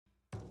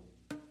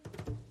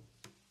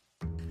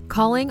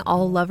Calling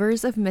all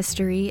lovers of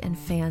mystery and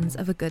fans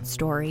of a good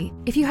story.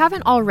 If you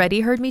haven't already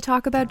heard me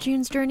talk about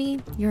June's Journey,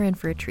 you're in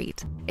for a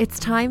treat. It's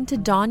time to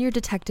don your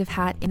detective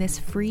hat in this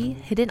free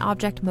hidden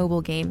object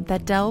mobile game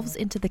that delves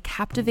into the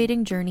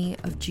captivating journey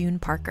of June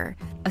Parker,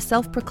 a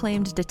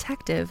self-proclaimed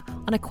detective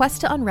on a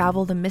quest to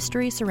unravel the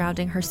mystery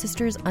surrounding her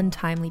sister's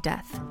untimely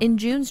death. In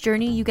June's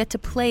Journey, you get to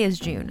play as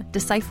June,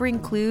 deciphering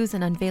clues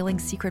and unveiling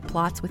secret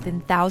plots within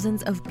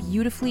thousands of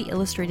beautifully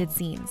illustrated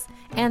scenes.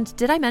 And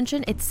did I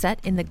mention it's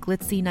set in the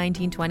glitzy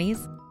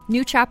 1920s?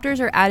 New chapters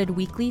are added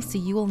weekly, so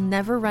you will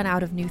never run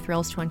out of new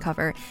thrills to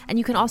uncover, and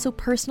you can also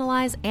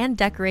personalize and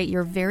decorate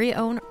your very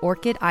own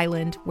Orchid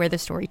Island where the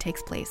story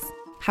takes place.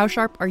 How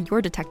sharp are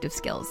your detective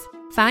skills?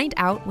 Find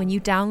out when you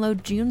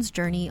download June's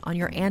Journey on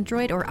your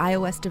Android or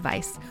iOS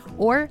device,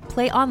 or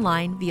play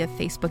online via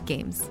Facebook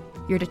Games.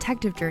 Your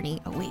detective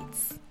journey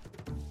awaits.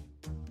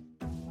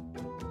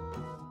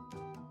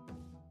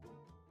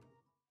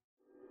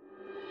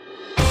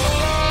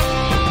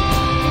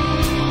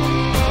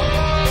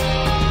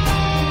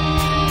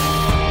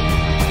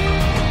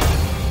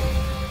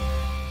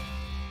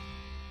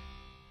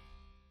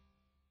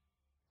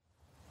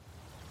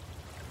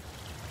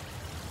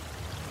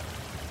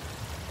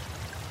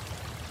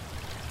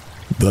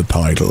 The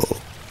title,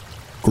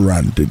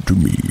 granted to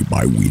me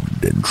by wind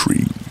and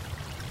tree,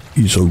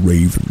 is A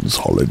Raven's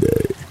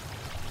Holiday,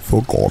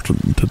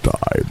 Forgotten to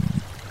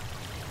Time.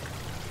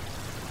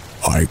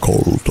 I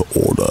call to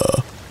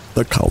order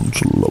the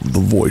Council of the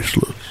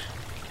Voiceless.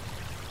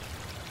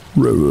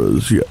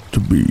 Rivers yet to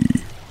be,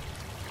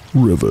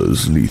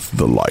 rivers neath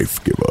the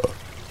Life-Giver,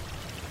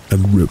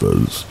 and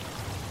rivers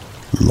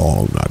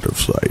long out of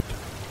sight,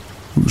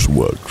 whose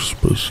works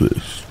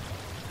persist.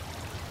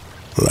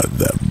 Let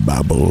them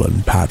babble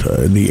and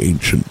patter in the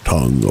ancient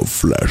tongue of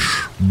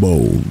flesh,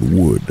 bone,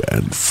 wood,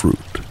 and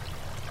fruit,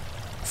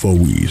 for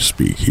we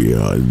speak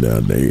here in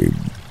their name.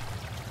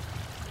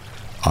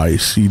 I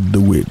cede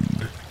the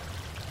wind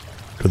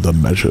to the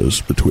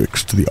measures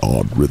betwixt the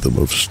odd rhythm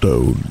of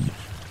stones.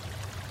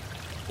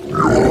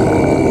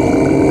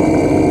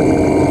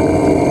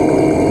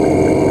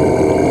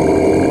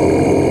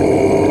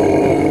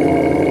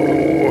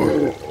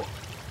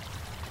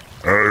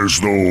 As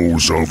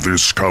those of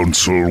this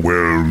council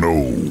well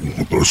know,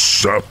 the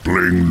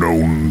sapling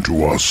known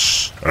to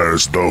us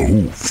as the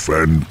hoof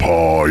and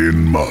paw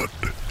in mud,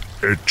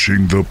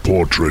 etching the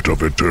portrait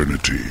of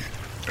eternity,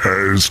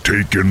 has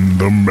taken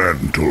the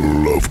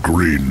mantle of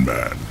Green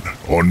Man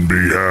on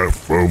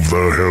behalf of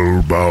the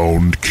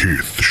hell-bound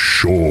kith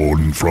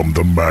shorn from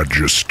the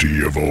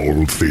majesty of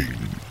all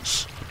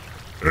things.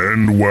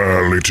 And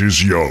while it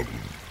is young,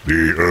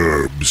 the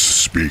herbs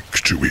speak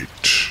to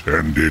it,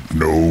 and it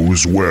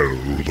knows well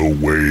the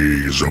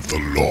ways of the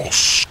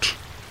lost.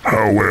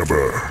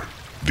 However,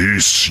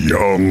 this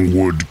young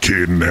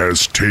woodkin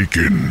has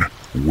taken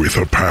with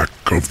a pack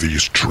of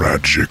these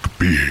tragic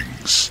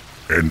beings,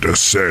 and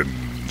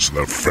ascends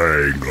the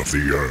fang of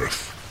the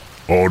earth,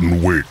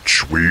 on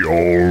which we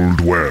all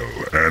dwell,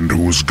 and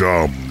whose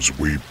gums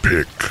we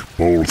pick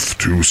both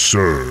to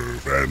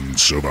serve and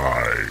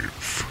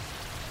survive.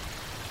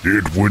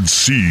 It would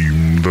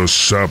seem the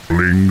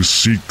sapling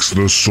seeks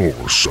the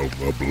source of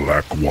the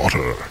black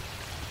water,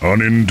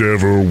 an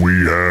endeavor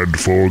we had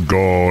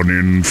foregone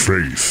in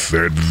faith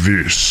that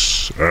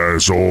this,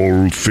 as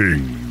all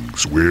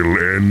things,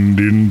 will end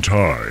in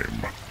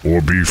time,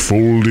 or be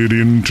folded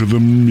into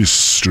the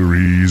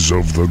mysteries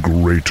of the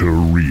greater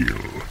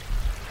real,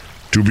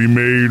 to be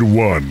made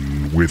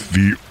one with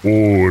the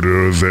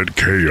order that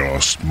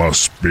chaos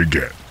must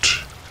beget.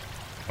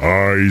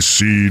 I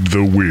cede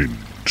the wind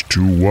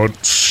to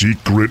what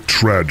secret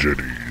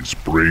tragedies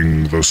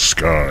bring the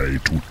sky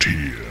to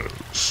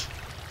tears.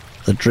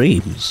 The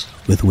dreams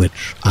with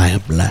which I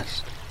am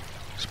blessed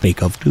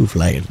speak of two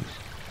flames.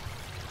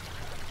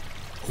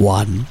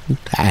 One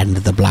to end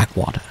the black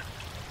water,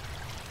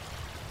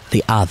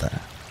 the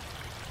other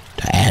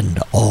to end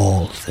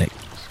all things.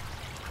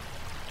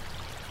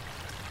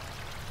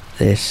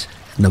 This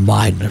in the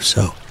mind of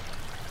so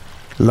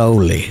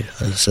lowly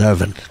a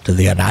servant to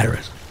the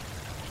Oniris,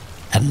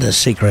 and the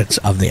secrets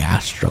of the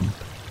Astrum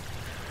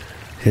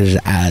is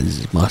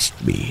as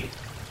must be.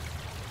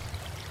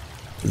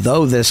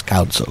 Though this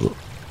council,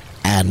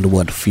 and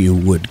what few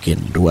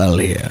woodkin dwell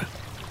here,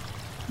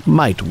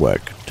 might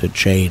work to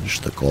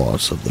change the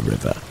course of the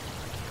river,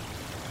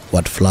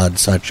 what flood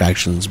such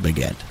actions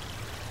beget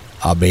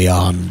are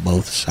beyond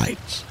both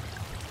sights.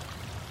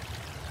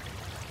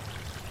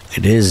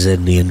 It is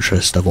in the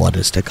interest of what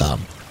is to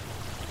come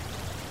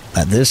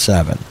that this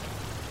servant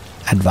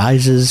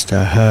advises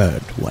to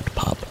herd what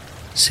pup,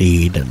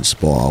 seed, and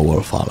spore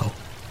will follow,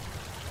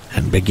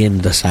 and begin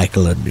the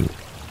cycle anew,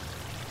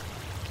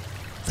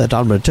 that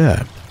on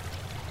return,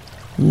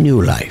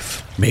 new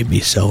life may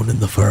be sown in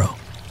the furrow,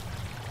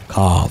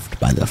 carved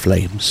by the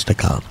flames to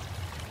come.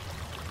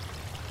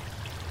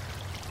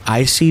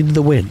 I cede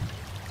the wind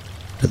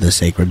to the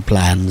sacred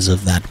plans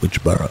of that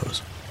which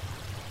burrows.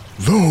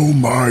 Though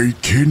my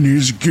kin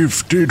is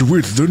gifted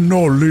with the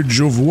knowledge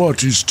of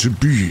what is to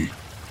be,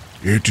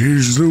 It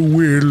is the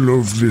will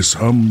of this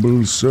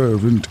humble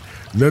servant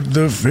that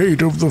the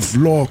fate of the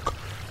flock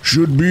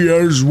should be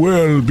as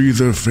well be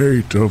the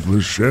fate of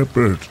the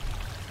shepherd.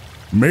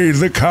 May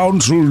the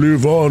council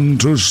live on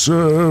to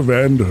serve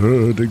and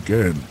herd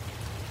again.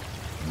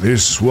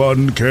 This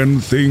one can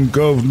think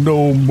of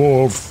no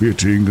more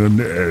fitting an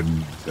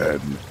end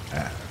than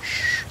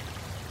ash.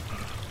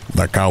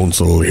 The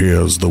council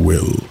hears the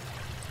will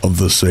of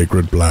the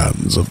sacred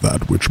plans of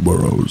that which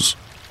burrows.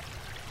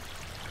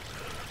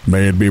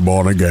 May it be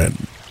born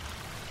again,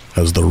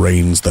 as the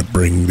rains that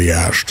bring the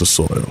ash to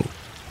soil,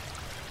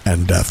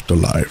 and death to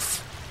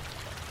life.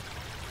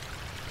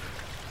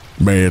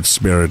 May its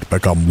spirit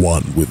become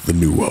one with the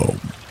new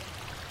home,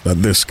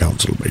 that this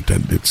council may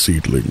tend its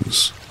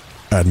seedlings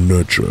and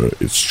nurture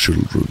its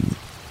children.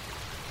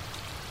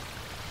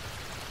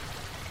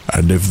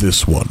 And if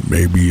this one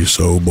may be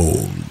so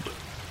bold,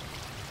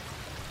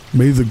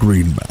 may the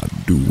Green Man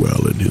do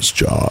well in his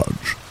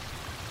charge,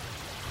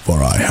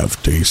 for I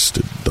have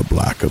tasted the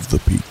black of the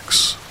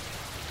peaks,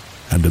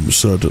 and am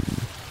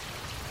certain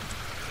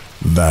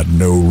that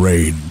no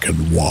rain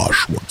can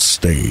wash what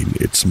stain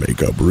its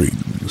maker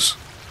brings.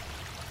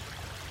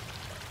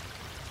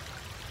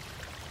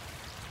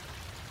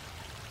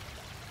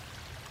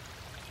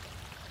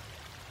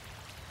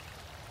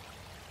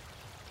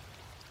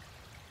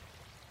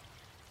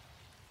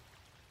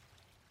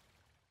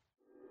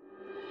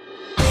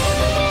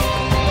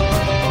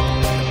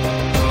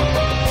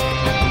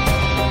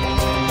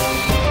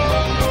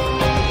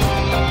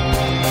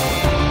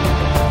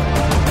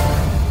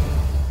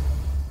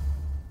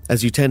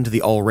 As you tend to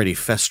the already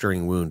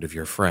festering wound of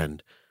your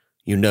friend,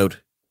 you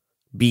note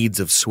beads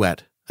of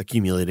sweat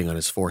accumulating on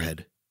his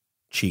forehead,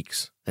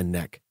 cheeks, and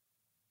neck.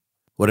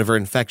 Whatever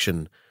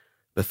infection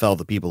befell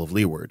the people of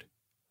Leeward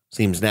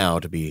seems now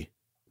to be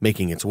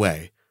making its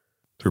way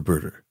through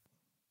Bruder.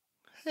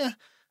 Yeah.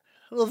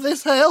 Will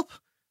this help?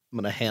 I'm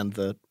going to hand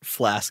the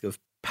flask of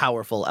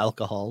powerful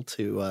alcohol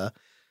to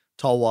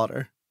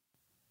Tallwater.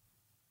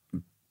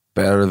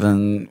 Better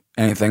than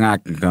anything I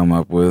can come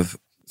up with.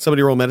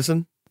 Somebody roll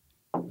medicine.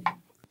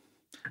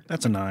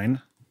 That's a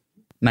 9.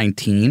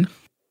 19.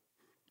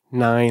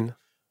 9.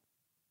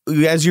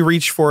 As you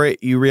reach for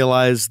it, you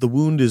realize the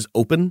wound is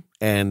open,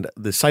 and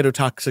the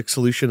cytotoxic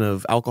solution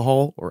of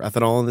alcohol, or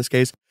ethanol in this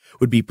case,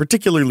 would be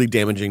particularly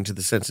damaging to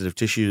the sensitive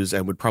tissues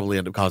and would probably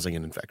end up causing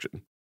an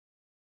infection.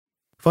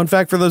 Fun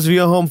fact for those of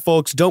you at home,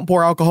 folks, don't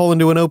pour alcohol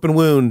into an open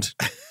wound.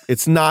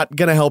 It's not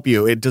going to help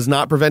you. It does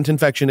not prevent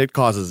infection. It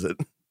causes it.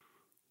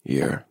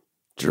 Here,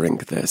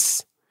 drink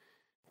this.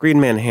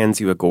 Green Man hands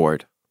you a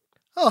gourd.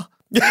 Oh.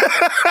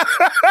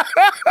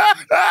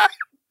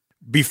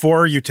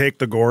 Before you take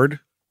the gourd,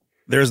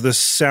 there's this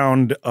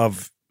sound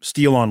of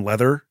steel on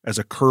leather as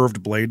a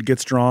curved blade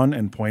gets drawn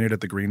and pointed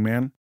at the Green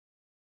Man.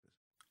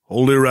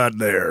 Hold it right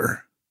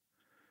there.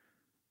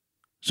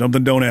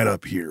 Something don't add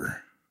up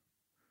here.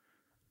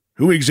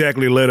 Who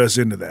exactly led us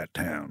into that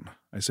town?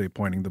 I say,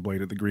 pointing the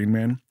blade at the Green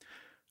Man.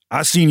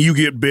 I seen you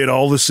get bit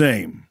all the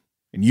same,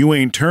 and you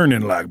ain't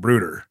turning like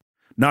Bruder.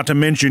 Not to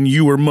mention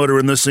you were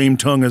muttering the same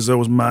tongue as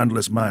those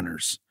mindless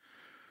miners.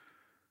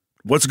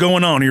 What's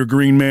going on here,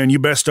 Green Man? You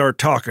best start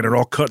talking or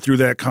I'll cut through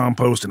that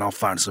compost and I'll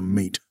find some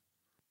meat.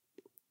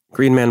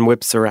 Green Man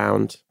whips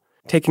around,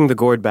 taking the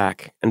gourd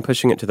back and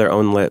pushing it to their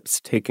own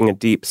lips, taking a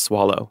deep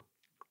swallow.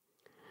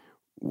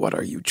 What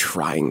are you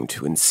trying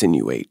to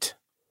insinuate?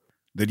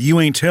 That you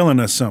ain't telling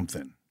us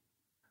something.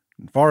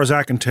 As far as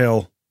I can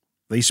tell,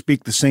 they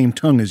speak the same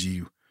tongue as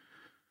you.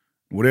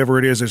 Whatever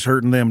it is that's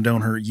hurting them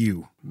don't hurt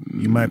you.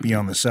 You might be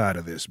on the side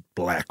of this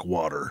black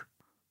water.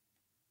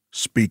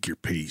 Speak your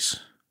piece.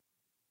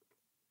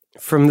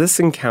 From this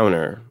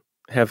encounter,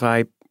 have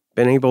I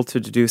been able to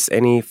deduce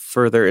any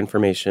further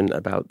information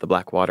about the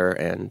Blackwater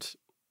and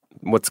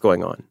what's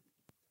going on?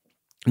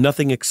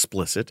 Nothing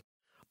explicit.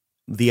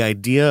 The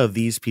idea of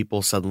these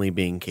people suddenly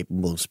being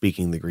capable of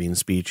speaking the green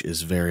speech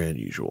is very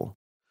unusual.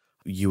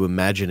 You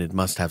imagine it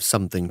must have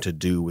something to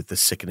do with the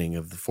sickening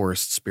of the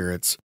forest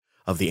spirits,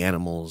 of the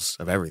animals,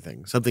 of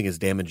everything. Something is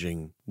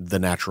damaging the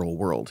natural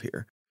world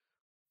here.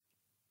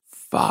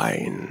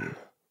 Fine.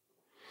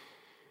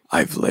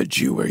 I've led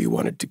you where you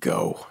wanted to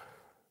go.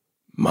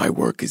 My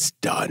work is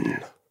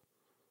done.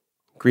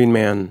 Green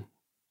Man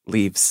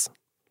leaves.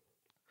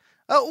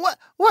 Oh,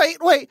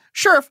 wait,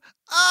 Sheriff,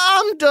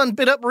 I'm done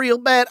bit up real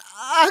bad.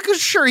 I could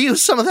sure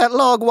use some of that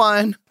log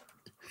wine.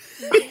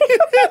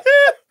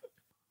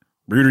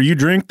 Bruder, you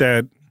drink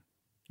that,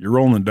 you're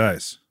rolling the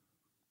dice.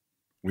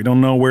 We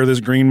don't know where this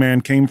Green Man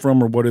came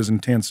from or what his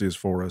intent is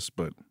for us,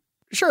 but...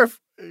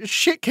 Sheriff,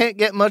 shit can't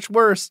get much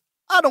worse.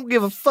 I don't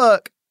give a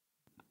fuck.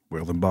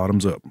 Well, then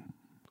bottoms up.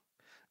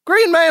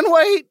 Green Man,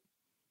 wait.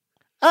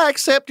 I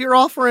accept your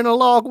offering a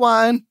log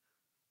wine.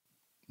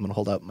 I'm going to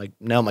hold out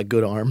my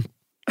good arm.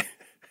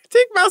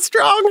 Take my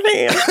strong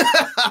hand.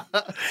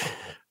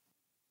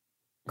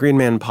 Green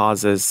Man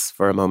pauses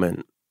for a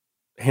moment,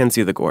 hands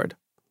you the gourd.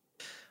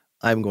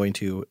 I'm going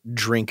to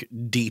drink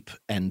deep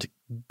and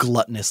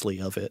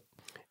gluttonously of it.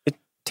 It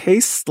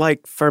tastes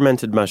like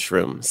fermented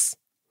mushrooms.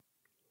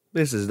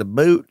 This is the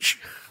booch.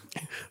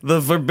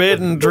 The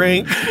forbidden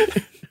drink.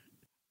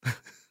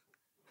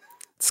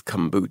 It's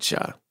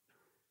kombucha.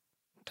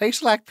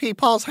 Tastes like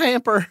Peepaw's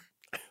hamper.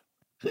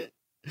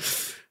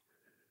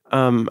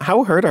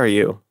 How hurt are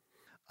you?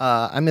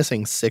 I'm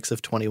missing 6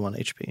 of 21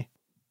 HP.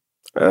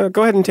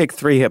 Go ahead and take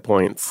 3 hit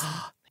points.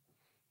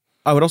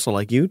 I would also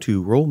like you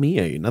to roll me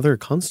another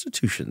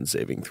Constitution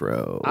saving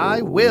throw.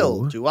 I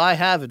will. Do I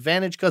have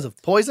advantage because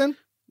of poison?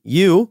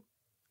 You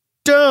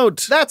don't.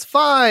 That's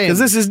fine. Because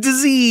this is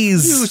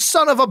disease. You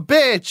son of a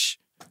bitch.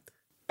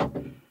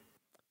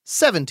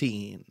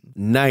 17.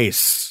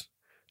 Nice.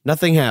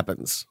 Nothing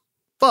happens.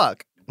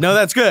 Fuck. No,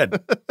 that's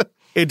good.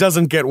 It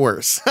doesn't get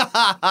worse.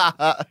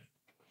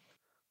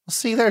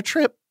 See there,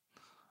 Trip.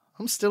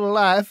 I'm still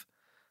alive.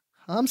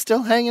 I'm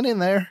still hanging in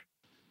there.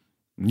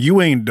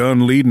 You ain't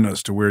done leading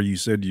us to where you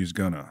said you's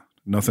gonna.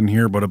 Nothing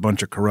here but a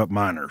bunch of corrupt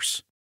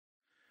miners.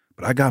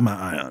 But I got my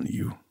eye on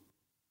you.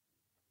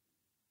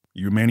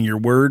 You a man of your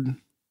word?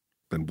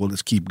 Then we'll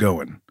just keep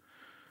going.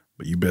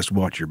 But you best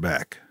watch your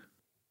back.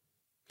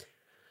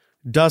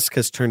 Dusk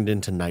has turned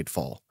into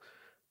nightfall.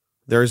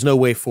 There is no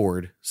way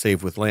forward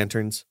save with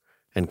lanterns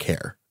and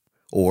care.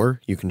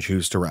 Or you can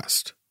choose to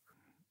rest.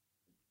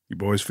 You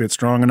boys fit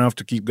strong enough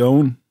to keep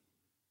going?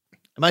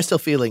 Am I still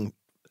feeling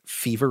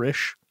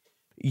feverish?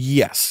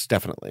 Yes,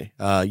 definitely.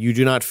 You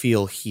do not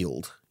feel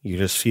healed. You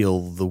just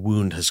feel the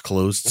wound has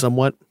closed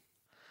somewhat.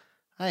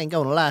 I ain't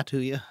gonna lie to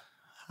you.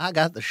 I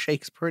got the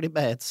shakes pretty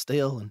bad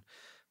still, and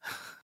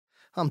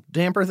I'm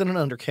damper than an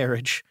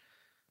undercarriage.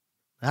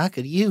 I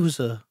could use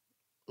a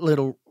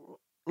little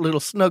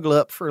snuggle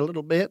up for a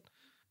little bit.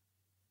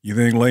 You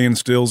think laying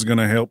still's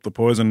gonna help the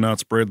poison not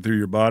spread through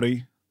your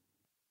body?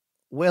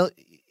 Well,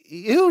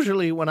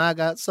 usually when I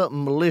got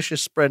something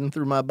malicious spreading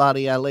through my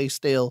body, I lay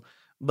still,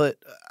 but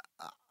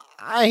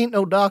I ain't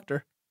no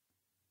doctor.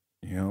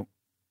 Yep.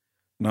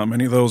 Not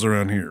many of those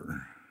around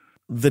here.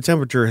 The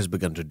temperature has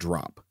begun to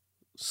drop,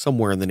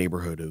 somewhere in the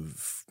neighborhood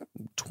of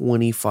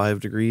 25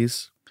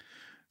 degrees.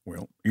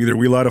 Well, either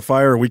we light a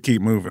fire or we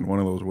keep moving, one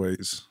of those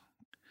ways.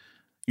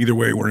 Either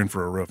way, we're in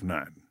for a rough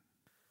night.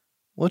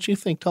 What you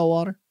think,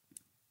 Tallwater?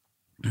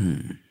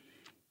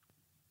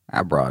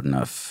 I brought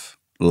enough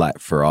light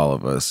for all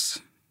of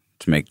us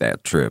to make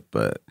that trip,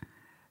 but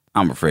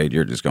I'm afraid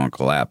you're just going to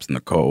collapse in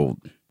the cold.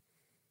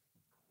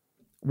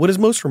 What is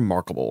most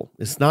remarkable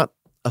is not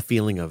a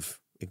feeling of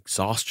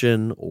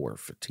exhaustion or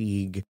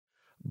fatigue,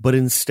 but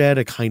instead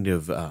a kind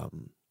of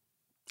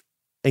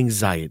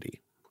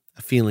anxiety,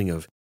 a feeling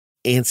of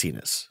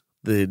antsiness,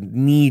 the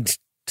need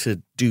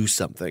to do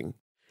something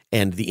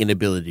and the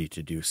inability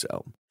to do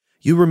so.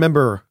 You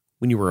remember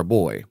when you were a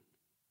boy,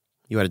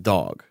 you had a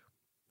dog,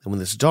 and when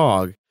this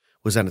dog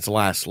was on its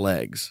last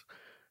legs,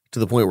 to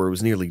the point where it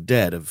was nearly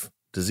dead of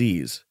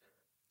disease,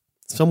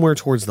 somewhere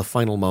towards the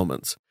final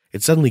moments,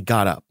 it suddenly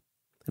got up,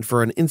 and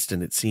for an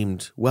instant it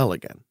seemed well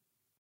again.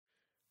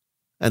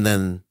 And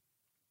then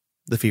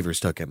the fevers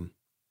took him,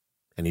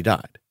 and he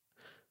died.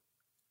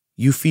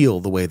 You feel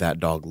the way that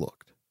dog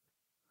looked.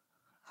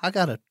 I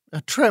got a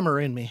tremor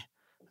in me.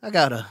 I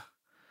got a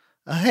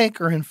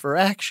hankering for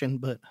action,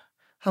 but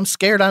I'm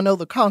scared I know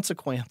the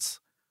consequence.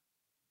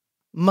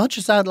 Much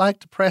as I'd like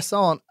to press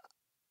on,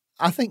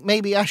 I think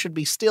maybe I should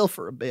be still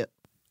for a bit.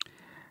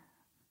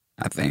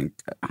 I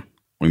think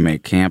we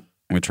make camp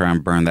and we try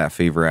and burn that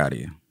fever out of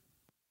you.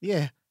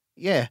 Yeah.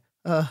 You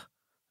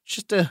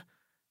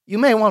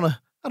may want to,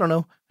 I don't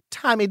know,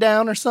 tie me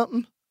down or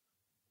something.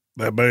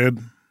 That bad?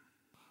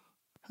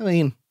 I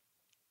mean,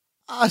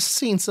 I've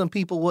seen some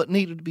people what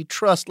needed to be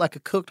trussed like a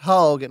cooked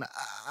hog, and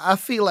I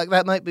feel like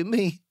that might be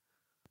me.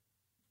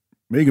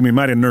 Making me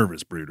mighty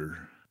nervous,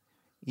 Brooder.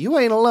 You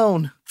ain't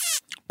alone.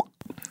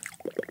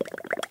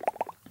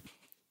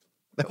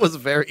 That was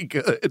very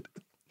good.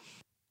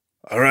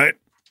 All right.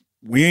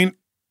 We ain't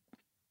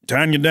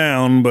tying you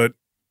down, but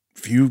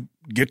if you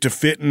get to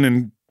fitting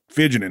and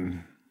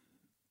fidgeting,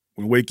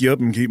 we'll wake you up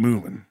and keep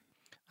moving.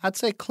 I'd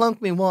say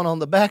clunk me one on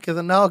the back of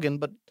the noggin,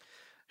 but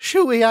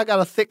shooey, I got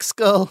a thick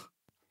skull.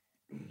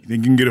 You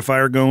think you can get a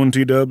fire going,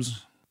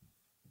 T-dubs?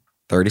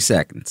 30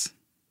 seconds.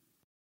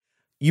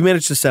 You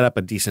manage to set up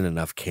a decent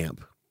enough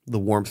camp. The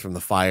warmth from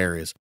the fire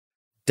is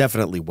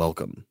definitely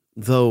welcome,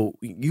 though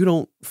you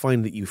don't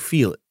find that you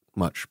feel it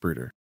much,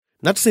 Brooder.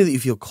 Not to say that you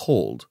feel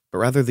cold, but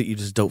rather that you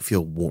just don't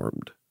feel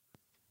warmed.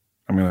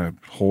 I'm going to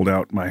hold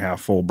out my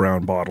half-full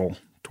brown bottle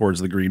towards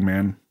the green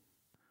man.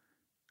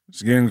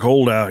 It's getting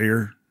cold out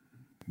here.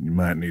 You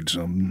might need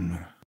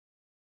some.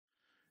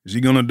 Is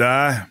he going to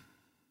die?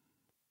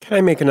 Can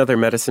I make another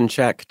medicine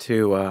check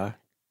to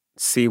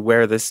see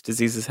where this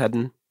disease is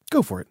heading?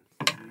 Go for it.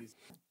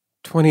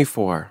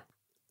 24.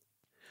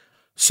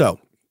 So,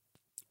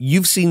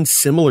 you've seen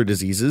similar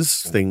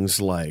diseases, things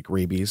like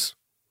rabies,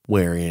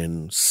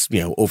 wherein,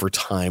 over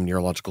time,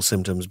 neurological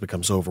symptoms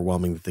become so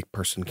overwhelming that the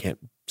person can't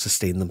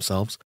sustain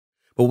themselves.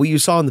 But what you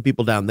saw in the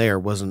people down there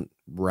wasn't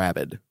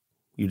rabid.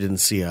 You didn't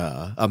see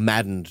a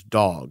maddened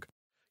dog.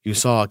 You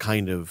saw a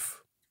kind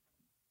of,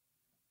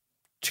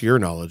 to your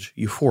knowledge,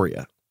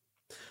 euphoria.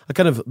 A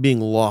kind of being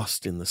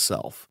lost in the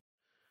self.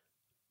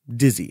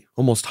 Dizzy,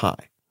 almost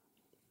high.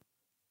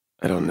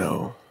 I don't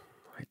know.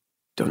 I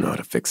don't know how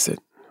to fix it.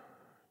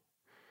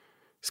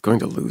 He's going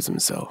to lose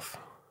himself.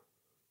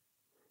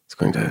 He's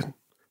going to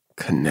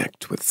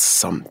connect with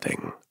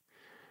something.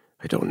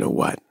 I don't know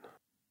what.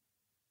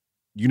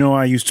 You know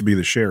I used to be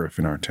the sheriff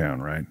in our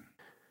town, right?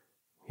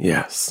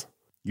 Yes.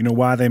 You know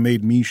why they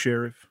made me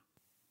sheriff?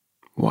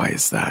 Why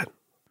is that?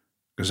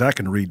 Because I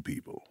can read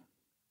people.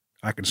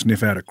 I can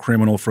sniff out a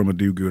criminal from a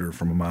do-gooder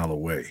from a mile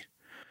away.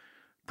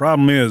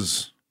 Problem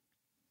is,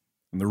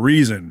 and the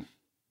reason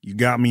you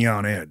got me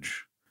on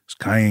edge is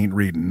 'cause I ain't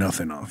reading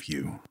nothing off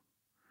you.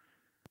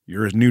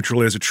 You're as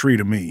neutral as a tree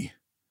to me.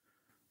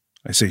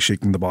 I say,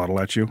 shaking the bottle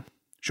at you,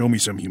 show me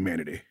some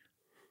humanity.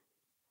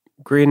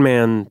 Green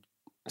Man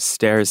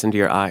stares into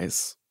your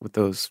eyes with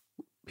those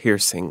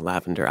piercing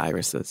lavender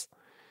irises,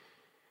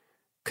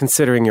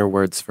 considering your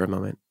words for a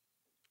moment,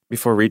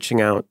 before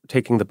reaching out,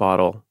 taking the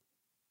bottle,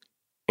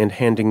 and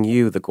handing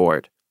you the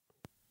gourd.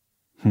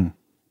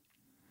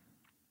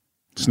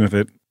 Sniff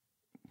it.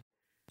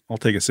 I'll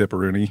take a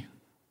sipperoonie.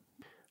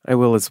 I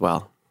will as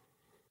well.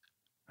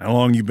 How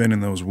long you been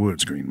in those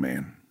woods, Green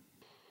Man?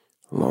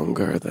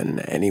 Longer than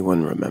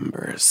anyone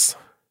remembers.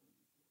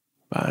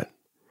 But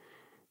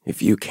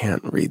if you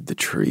can't read the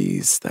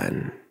trees,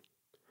 then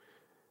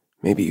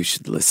maybe you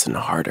should listen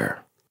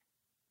harder.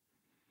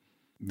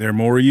 There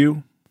more of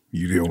you?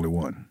 You the only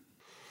one?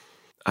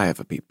 I have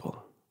a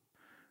people.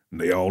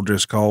 They all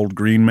just called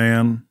Green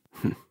Man?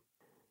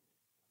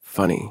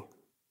 Funny.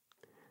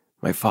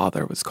 My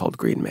father was called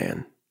Green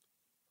Man.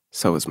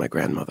 So was my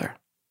grandmother.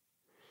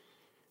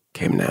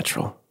 Came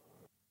natural.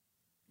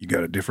 You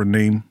got a different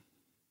name?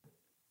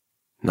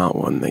 Not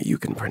one that you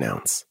can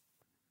pronounce.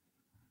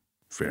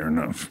 Fair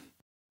enough.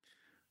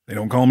 They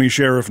don't call me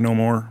sheriff no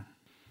more.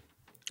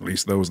 At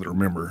least those that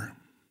remember.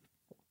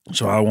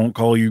 So I won't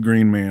call you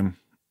Green Man,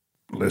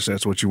 unless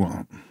that's what you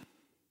want.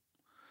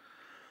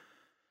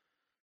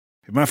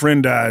 If my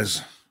friend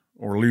dies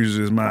or loses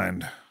his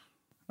mind,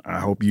 I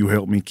hope you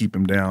help me keep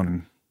him down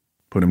and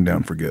put him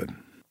down for good.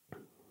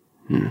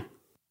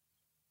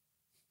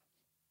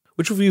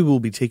 Which of you will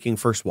be taking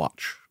first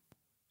watch?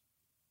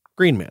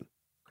 Green Man.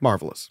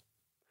 Marvelous.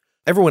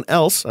 Everyone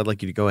else, I'd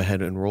like you to go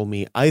ahead and roll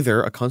me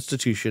either a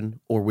Constitution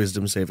or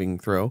Wisdom saving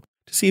throw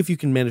to see if you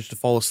can manage to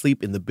fall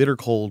asleep in the bitter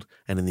cold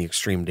and in the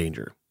extreme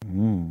danger.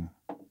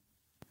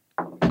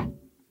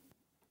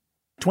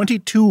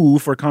 22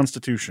 for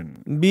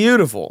Constitution.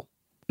 Beautiful.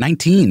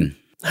 19.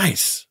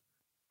 Nice.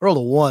 Rolled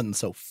a 1,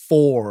 so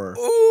 4.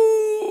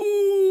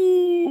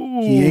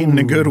 He ain't in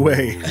a good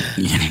way.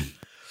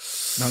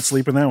 Not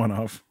sleeping that one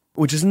off.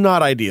 Which is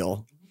not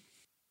ideal.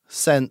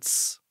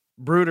 Since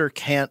Bruder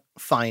can't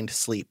find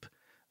sleep,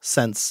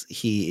 since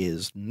he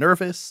is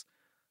nervous,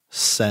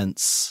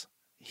 since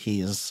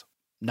he's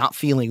not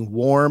feeling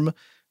warm,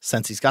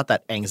 since he's got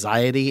that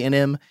anxiety in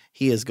him,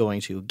 he is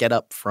going to get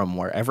up from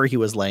wherever he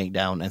was laying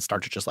down and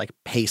start to just like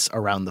pace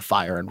around the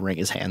fire and wring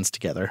his hands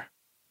together.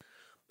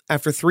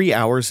 After 3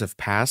 hours have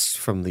passed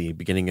from the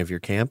beginning of your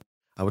camp,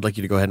 I would like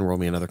you to go ahead and roll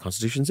me another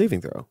Constitution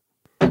saving throw.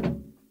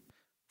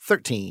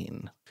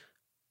 13.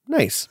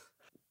 Nice.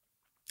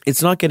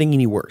 It's not getting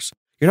any worse.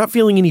 You're not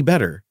feeling any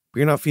better, but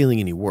you're not feeling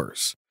any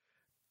worse.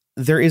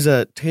 There is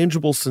a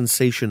tangible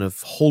sensation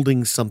of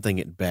holding something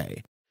at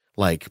bay,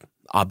 like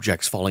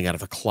objects falling out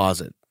of a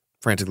closet,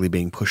 frantically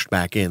being pushed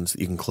back in so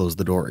that you can close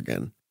the door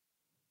again.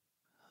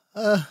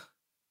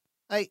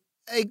 Hey,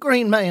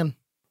 Green Man,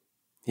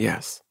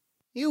 Yes.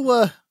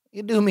 you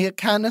do me a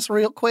kindness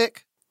real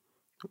quick?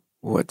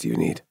 What do you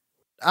need?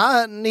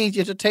 I need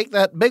you to take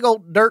that big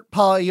old dirt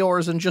paw of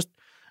yours and just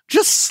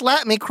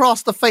slap me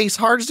across the face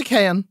hard as you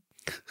can.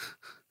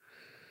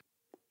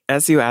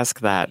 As you ask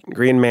that,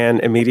 Green Man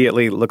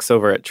immediately looks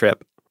over at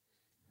Trip.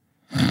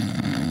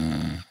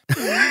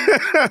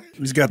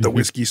 He's got the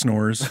whiskey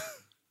snores.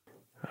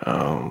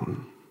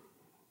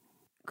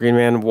 Green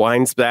Man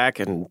winds back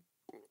and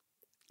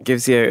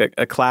gives you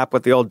a clap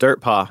with the old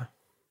dirt paw.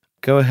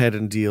 Go ahead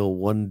and deal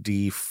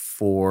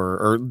 1d4,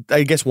 or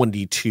I guess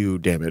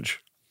 1d2 damage.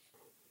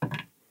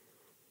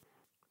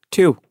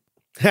 2.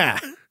 Ha!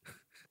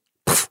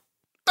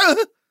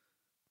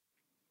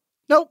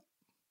 Nope,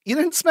 you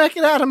didn't smack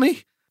it out of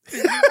me.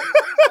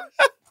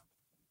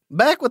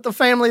 Back with the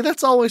family,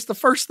 that's always the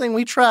first thing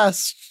we try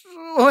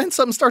when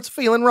something starts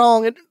feeling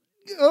wrong.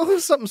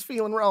 Something's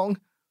feeling wrong.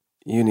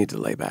 You need to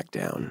lay back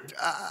down.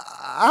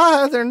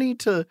 I either need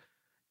to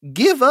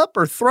give up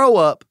or throw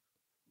up.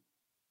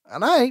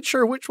 And I ain't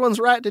sure which one's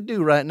right to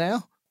do right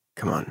now.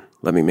 Come on,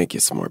 let me make you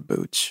some more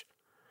booch.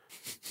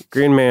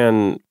 Green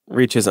Man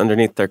reaches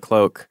underneath their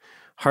cloak,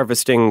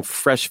 harvesting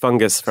fresh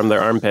fungus from their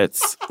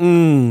armpits,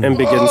 and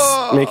begins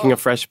making a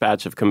fresh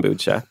batch of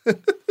kombucha.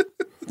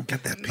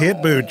 Got that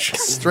pit booch.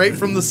 Straight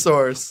from the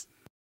source.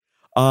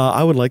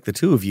 I would like the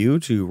two of you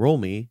to roll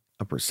me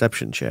a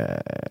perception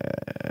check.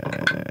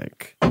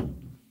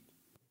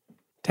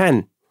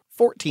 10.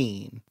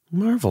 14.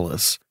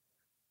 Marvelous.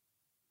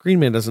 Green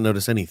Man doesn't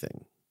notice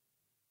anything.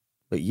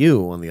 But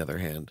you, on the other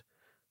hand,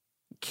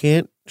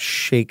 can't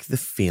shake the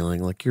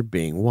feeling like you're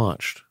being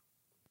watched.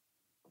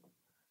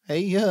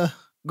 Hey,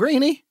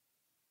 Greenie.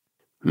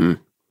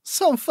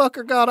 Some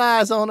fucker got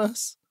eyes on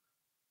us.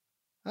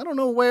 I don't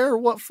know where or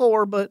what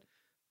for, but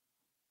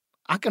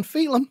I can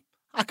feel him.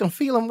 I can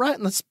feel him right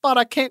in the spot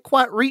I can't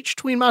quite reach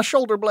between my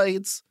shoulder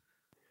blades.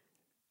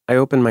 I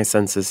open my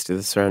senses to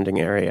the surrounding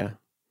area.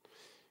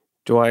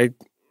 Do I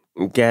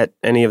get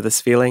any of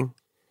this feeling?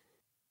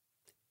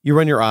 You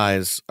run your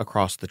eyes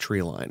across the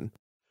tree line,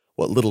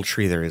 what little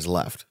tree there is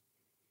left.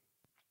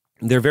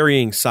 They're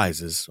varying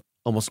sizes,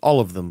 almost all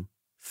of them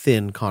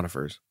thin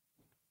conifers.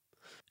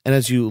 And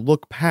as you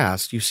look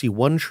past, you see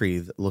one tree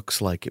that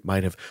looks like it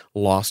might have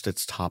lost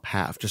its top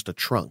half, just a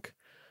trunk,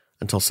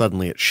 until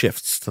suddenly it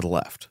shifts to the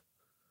left.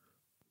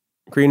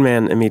 Green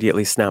Man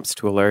immediately snaps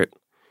to alert,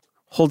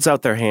 holds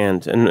out their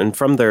hand, and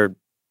from their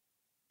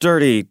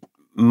dirty,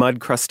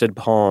 mud-crusted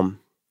palm,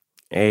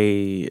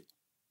 a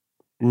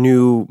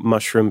new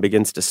mushroom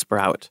begins to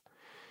sprout.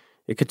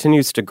 It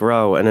continues to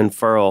grow and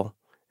unfurl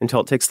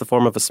until it takes the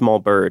form of a small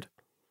bird.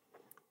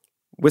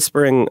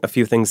 Whispering a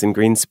few things in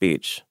green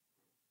speech,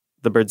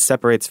 the bird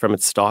separates from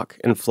its stalk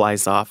and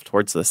flies off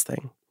towards this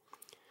thing.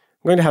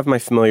 I'm going to have my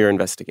familiar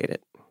investigate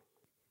it.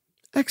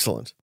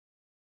 Excellent.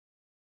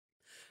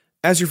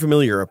 As your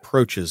familiar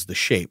approaches the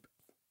shape,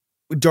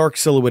 dark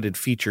silhouetted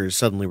features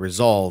suddenly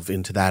resolve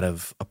into that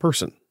of a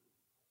person,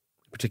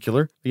 in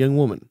particular, a young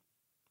woman.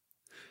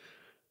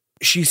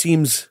 She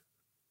seems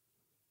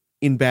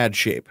in bad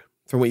shape.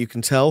 From what you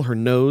can tell, her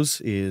nose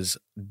is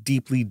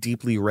deeply,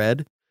 deeply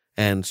red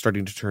and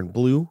starting to turn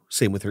blue,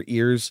 same with her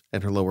ears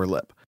and her lower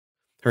lip.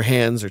 Her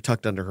hands are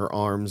tucked under her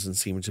arms and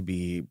seem to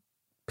be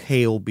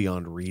pale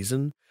beyond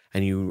reason,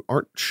 and you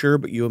aren't sure,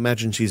 but you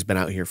imagine she's been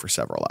out here for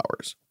several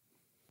hours.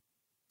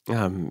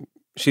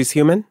 She's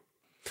human?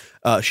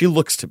 She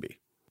looks to be.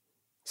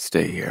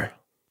 Stay here.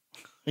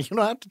 You don't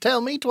have to tell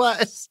me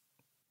twice.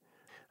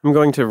 I'm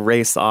going to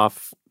race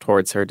off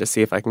towards her to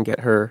see if I can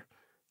get her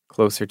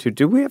closer to...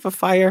 Do we have a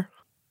fire?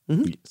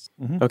 Mm-hmm. Yes.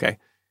 Mm-hmm. Okay.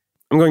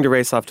 I'm going to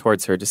race off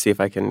towards her to see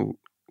if I can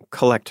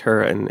collect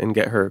her and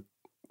get her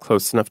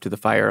close enough to the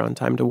fire on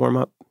time to warm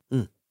up.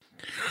 Damn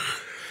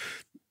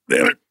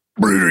it.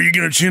 Brood, are you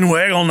going to chin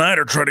wag all night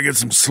or try to get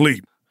some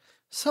sleep?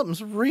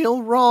 Something's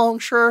real wrong,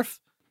 Sheriff.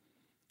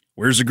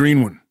 Where's the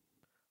green one?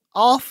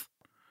 Off.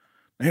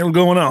 The hell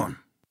going on?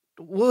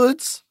 The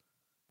woods.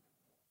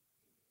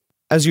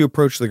 As you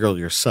approach the girl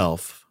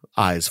yourself,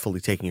 eyes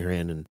fully taking her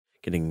in and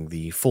getting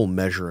the full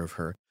measure of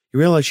her, you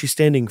realize she's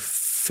standing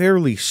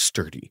fairly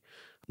sturdy,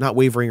 not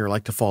wavering or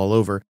like to fall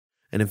over,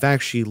 and in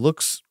fact, she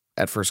looks,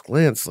 at first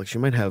glance, like she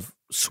might have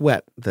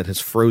sweat that has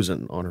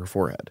frozen on her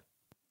forehead.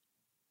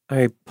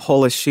 I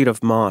pull a sheet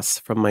of moss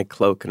from my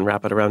cloak and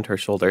wrap it around her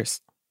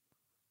shoulders.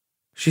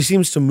 She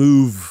seems to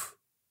move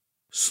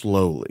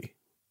slowly,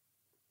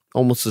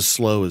 almost as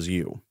slow as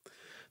you.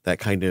 That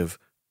kind of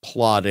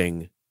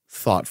plodding,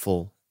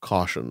 thoughtful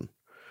caution.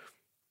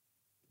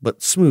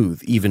 But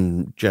smooth,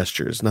 even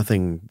gestures,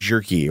 nothing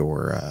jerky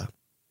or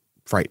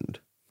frightened.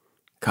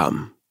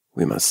 Come,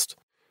 we must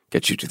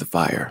get you to the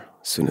fire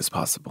as soon as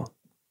possible.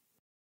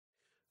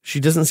 She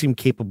doesn't seem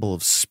capable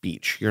of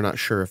speech. You're not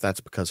sure if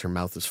that's because her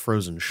mouth is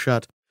frozen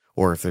shut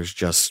or if there's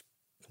just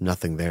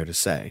nothing there to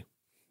say.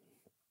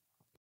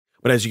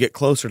 But as you get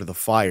closer to the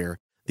fire,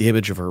 the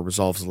image of her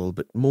resolves a little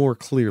bit more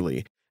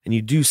clearly, and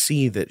you do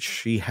see that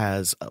she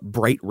has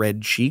bright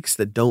red cheeks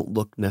that don't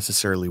look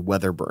necessarily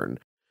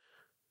weather-burned.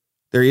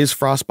 There is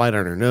frostbite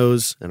on her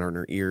nose and on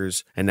her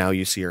ears, and now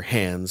you see her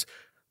hands.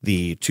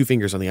 The two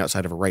fingers on the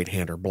outside of her right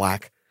hand are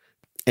black,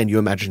 and you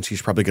imagine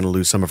she's probably going to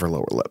lose some of her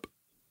lower lip.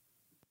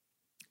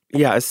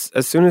 Yeah, as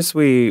soon as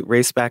we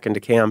race back into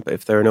camp,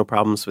 if there are no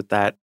problems with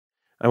that,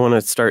 I want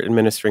to start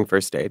administering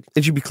first aid.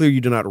 It should be clear you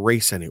do not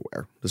race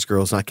anywhere. This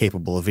girl is not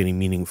capable of any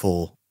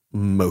meaningful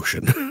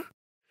motion.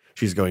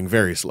 She's going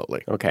very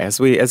slowly. Okay,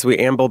 as we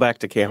amble back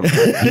to camp,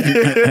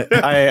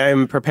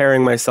 I'm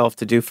preparing myself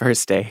to do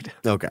first aid.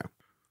 Okay.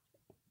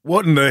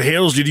 What in the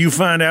hells did you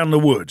find out in the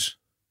woods?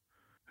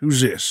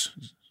 Who's this?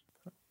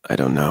 I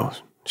don't know.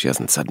 She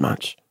hasn't said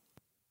much.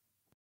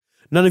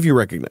 None of you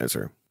recognize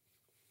her,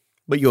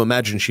 but you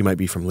imagine she might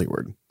be from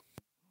Leeward.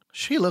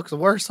 She looks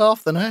worse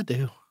off than I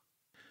do.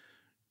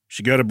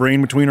 She got a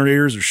brain between her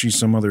ears, or she's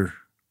some other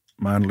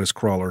mindless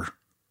crawler?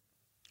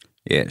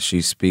 Yeah,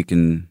 she's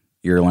speaking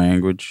your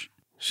language.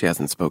 She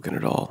hasn't spoken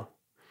at all.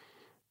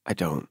 I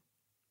don't.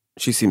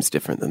 She seems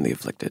different than the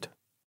afflicted.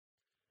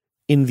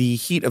 In the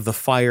heat of the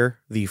fire,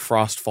 the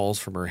frost falls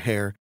from her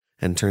hair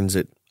and turns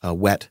it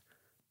wet,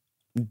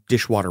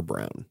 dishwater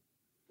brown.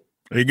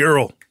 Hey,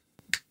 girl.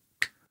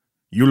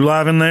 You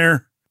alive in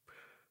there?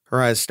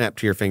 Her eyes snap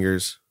to your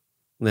fingers,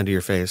 then to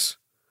your face.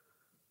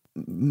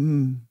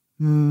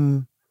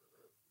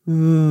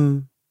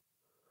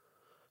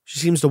 She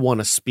seems to want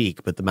to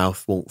speak, but the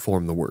mouth won't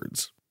form the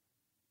words.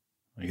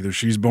 Either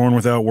she's born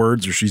without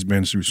words or she's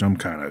been through some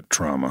kind of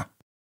trauma.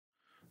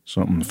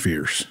 Something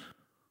fierce.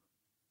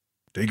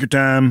 Take your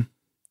time.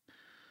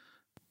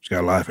 She's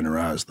got life in her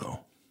eyes,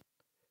 though.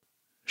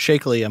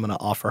 Shakily, I'm going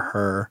to offer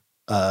her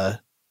a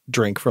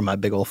drink from my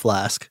big old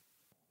flask.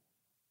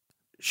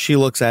 She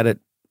looks at it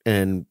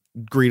and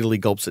greedily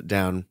gulps it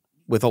down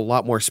with a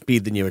lot more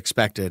speed than you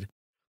expected.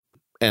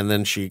 And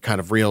then she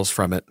kind of reels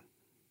from it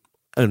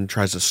and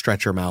tries to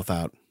stretch her mouth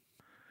out.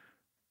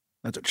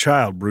 That's a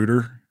child,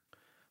 Brooder.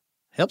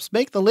 Helps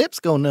make the lips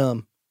go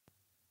numb.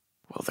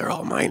 Well, they're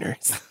all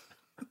minors.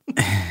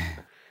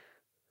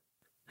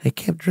 They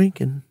kept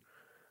drinking.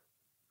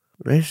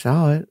 They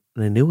saw it.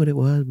 They knew what it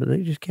was, but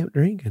they just kept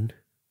drinking.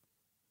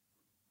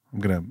 I'm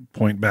going to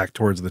point back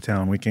towards the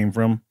town we came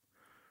from.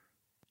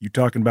 You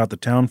talking about the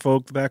town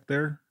folk back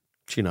there?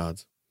 She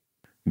nods.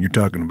 And you're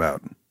talking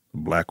about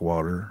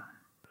Blackwater?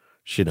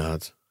 She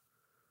nods.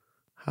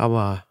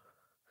 I'm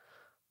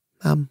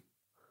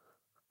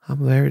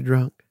very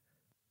drunk.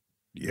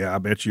 Yeah, I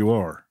bet you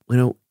are. We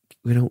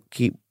don't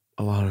keep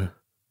a lot of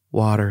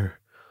water,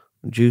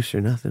 juice,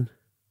 or nothing.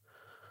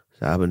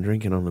 So I've been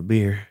drinking on the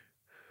beer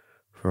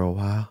for a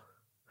while.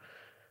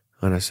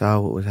 When I saw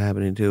what was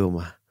happening to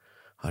him,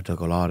 I took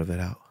a lot of it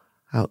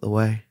out the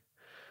way,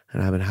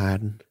 and I've been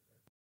hiding.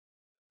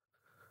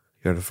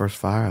 You're the first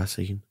fire I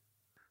seen.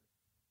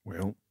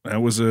 Well,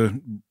 that was a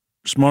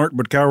smart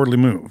but cowardly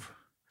move,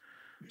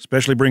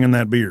 especially bringing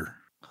that beer.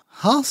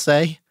 I'll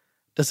say,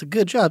 does a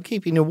good job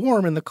keeping you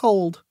warm in the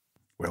cold.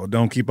 Well, it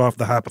don't keep off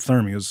the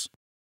hypothermias,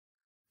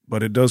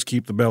 but it does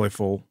keep the belly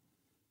full.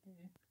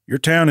 Your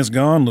town is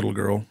gone, little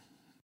girl.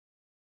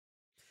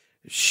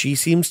 She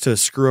seems to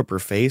screw up her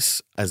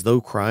face as though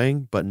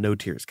crying, but no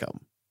tears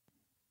come.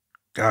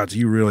 Gods,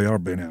 you really are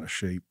bent out of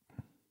shape.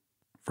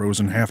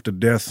 Frozen half to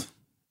death,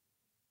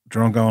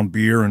 drunk on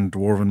beer and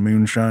dwarven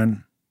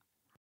moonshine.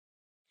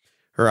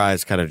 Her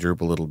eyes kind of droop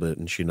a little bit,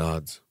 and she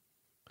nods.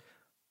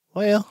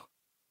 Well,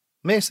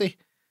 Missy,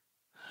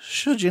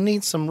 should you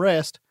need some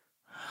rest,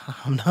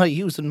 I'm not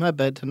using my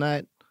bed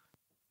tonight.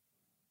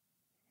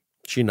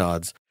 She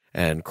nods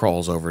and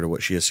crawls over to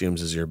what she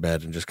assumes is your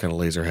bed and just kind of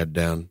lays her head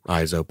down,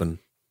 eyes open.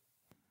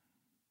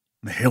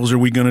 The hells are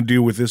we going to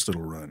do with this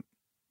little runt?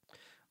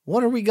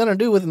 What are we going to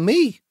do with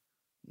me?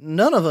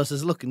 None of us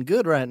is looking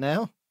good right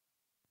now.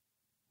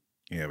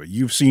 Yeah, but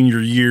you've seen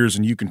your years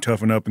and you can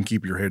toughen up and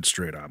keep your head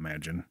straight, I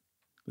imagine.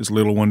 This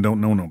little one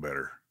don't know no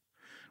better.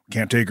 We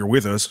can't take her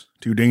with us.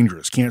 Too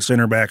dangerous. Can't send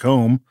her back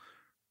home.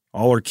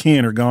 All her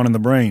kin are gone in the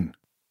brain.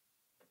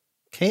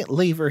 Can't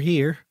leave her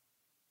here.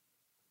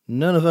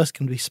 None of us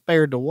can be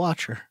spared to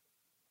watch her.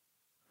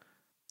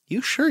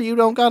 You sure you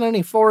don't got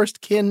any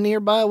forest kin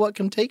nearby what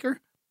can take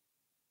her?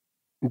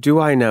 Do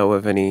I know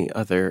of any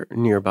other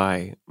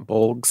nearby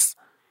bolgs?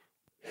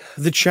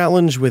 The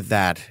challenge with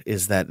that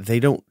is that they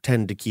don't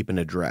tend to keep an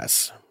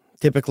address.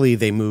 Typically,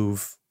 they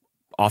move,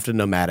 often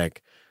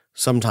nomadic.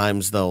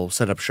 Sometimes they'll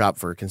set up shop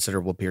for a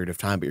considerable period of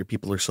time, but your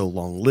people are so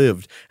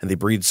long-lived and they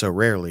breed so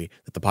rarely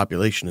that the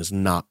population is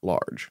not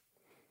large.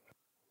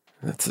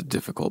 That's a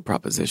difficult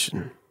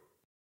proposition.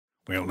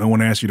 Well, no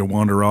one asked you to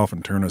wander off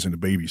and turn us into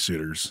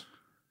babysitters.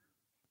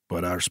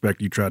 But I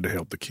respect you tried to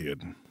help the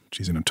kid.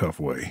 She's in a tough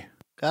way.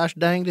 Gosh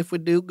danged if we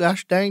do,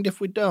 gosh danged if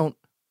we don't.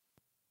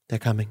 They're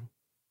coming.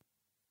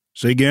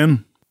 Say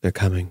again? They're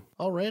coming.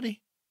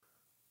 Already?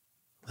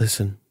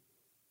 Listen.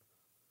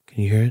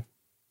 Can you hear it?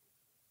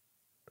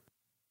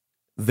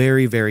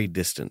 Very, very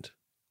distant,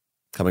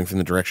 coming from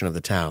the direction of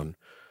the town,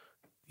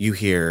 you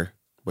hear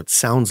what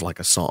sounds like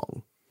a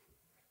song.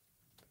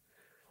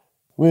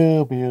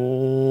 We'll be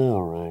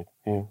all right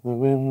if the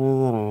wind is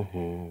in our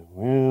hair.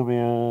 We'll be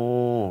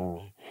all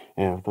right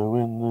if the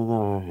wind is in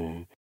our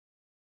hair.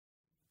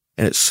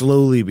 And it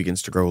slowly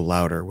begins to grow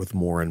louder with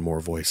more and more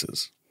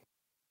voices.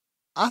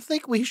 I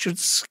think we should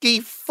ski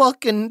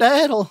fucking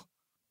daddle.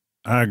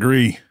 I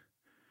agree.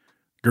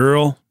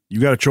 Girl, you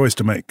got a choice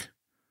to make.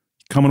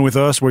 Coming with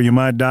us where you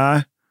might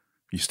die,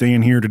 you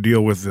staying here to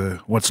deal with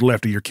what's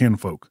left of your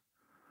kinfolk.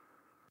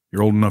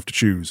 You're old enough to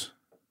choose.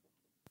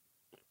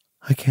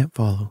 I can't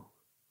follow.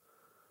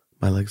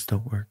 My legs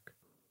don't work.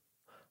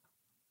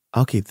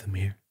 I'll keep them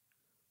here.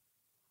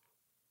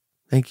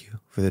 Thank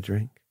you for the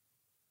drink.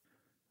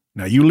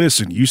 Now you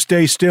listen, you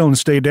stay still and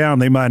stay down,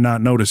 they might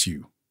not notice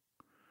you.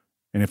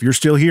 And if you're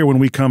still here when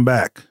we come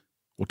back,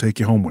 we'll take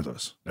you home with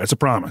us. That's a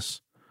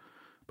promise.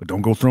 But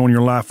don't go throwing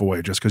your life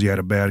away just because you had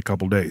a bad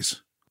couple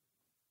days.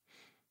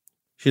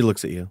 She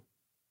looks at you.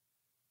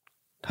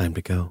 Time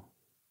to go.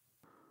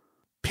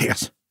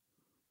 Yes.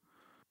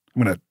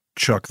 I'm going to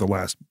chuck the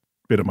last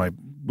bit of my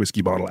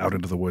whiskey bottle out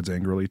into the woods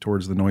angrily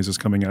towards the noises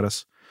coming at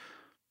us.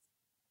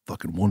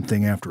 Fucking one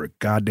thing after a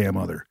goddamn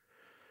other.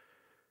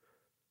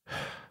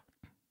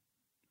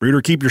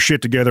 Breeder, keep your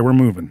shit together. We're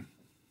moving.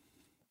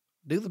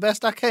 Do the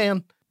best I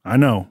can. I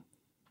know.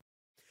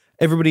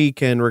 Everybody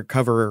can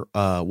recover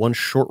one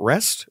short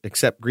rest,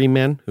 except Green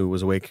Man, who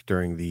was awake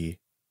during the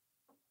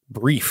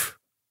brief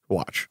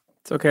watch.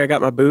 It's okay, I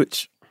got my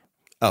booch.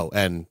 Oh,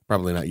 and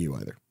probably not you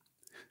either.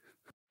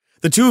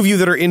 The two of you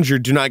that are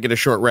injured do not get a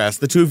short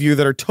rest. The two of you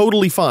that are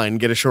totally fine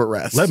get a short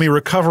rest. Let me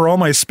recover all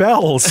my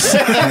spells.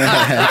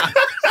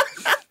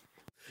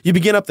 You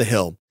begin up the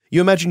hill.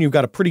 You imagine you've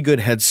got a pretty good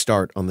head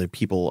start on the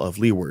people of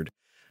Leeward.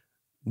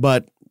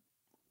 But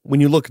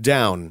when you look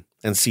down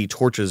and see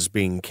torches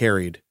being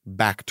carried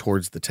back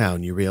towards the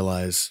town, you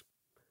realize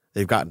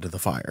they've gotten to the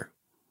fire.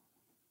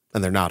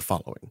 And they're not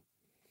following.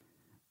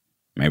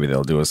 Maybe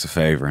they'll do us a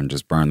favor and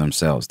just burn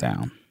themselves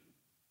down.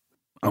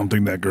 I don't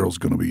think that girl's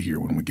going to be here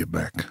when we get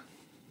back.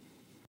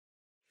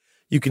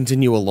 You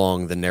continue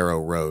along the narrow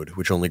road,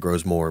 which only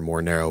grows more and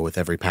more narrow with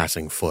every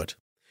passing foot.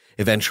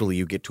 Eventually,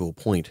 you get to a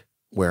point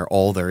where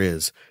all there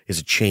is a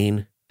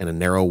chain and a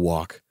narrow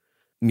walk,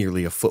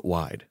 nearly a foot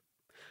wide.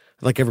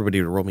 I'd like everybody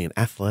to roll me an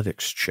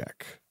athletics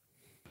check.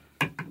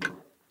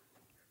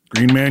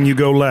 Green Man, you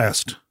go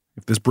last.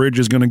 If this bridge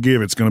is going to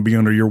give, it's going to be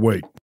under your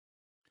weight.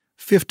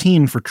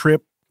 15 for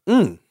Trip.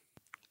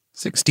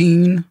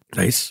 16.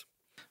 Nice.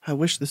 I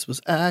wish this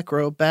was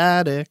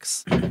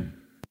acrobatics.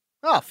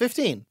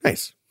 15.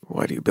 Nice.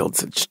 Why do you build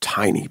such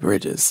tiny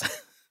bridges?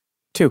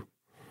 2.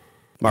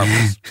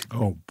 Marvelous.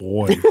 Oh,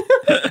 boy.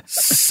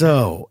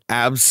 So,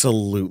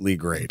 absolutely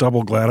great.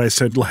 Double glad I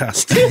said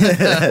last.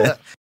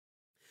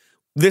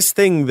 This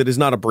thing that is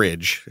not a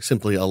bridge,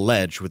 simply a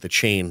ledge with a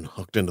chain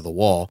hooked into the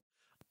wall,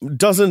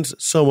 doesn't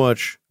so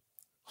much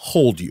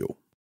hold you.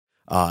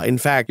 In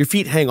fact, your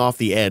feet hang off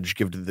the edge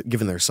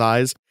given their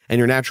size, and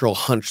your natural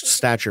hunched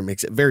stature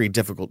makes it very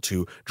difficult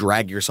to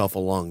drag yourself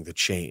along the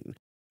chain.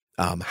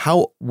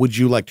 How would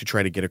you like to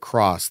try to get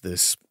across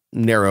this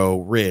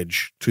narrow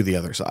ridge to the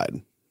other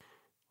side?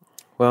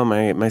 Well,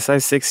 my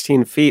size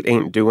 16 feet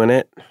ain't doing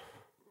it.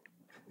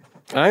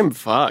 I'm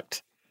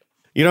fucked.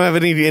 You don't have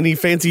any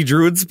fancy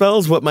druid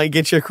spells? What might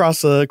get you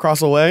across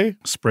a way?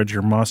 Spread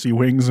your mossy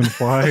wings and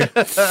fly.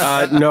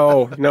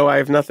 No, I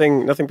have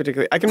nothing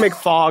particularly. I can make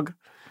fog.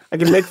 I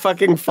can make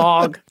fucking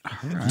fog.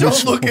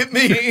 Don't look at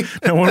me.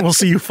 No one will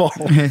see you fall.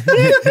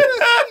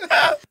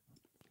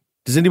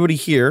 Does anybody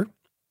here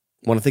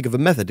want to think of a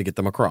method to get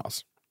them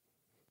across?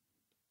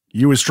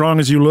 You as strong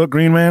as you look,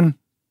 Green Man?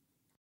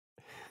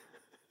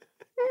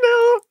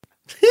 No.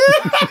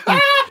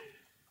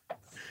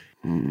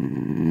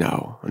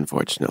 No,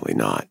 unfortunately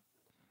not.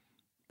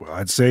 Well,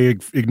 I'd say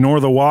ignore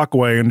the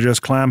walkway and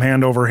just climb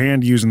hand over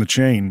hand using the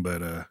chain,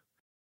 but if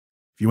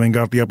you ain't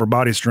got the upper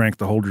body strength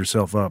to hold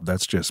yourself up,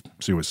 that's just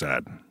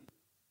suicide.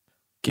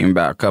 Give me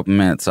about a couple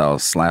minutes, I'll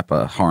slap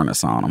a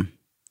harness on them.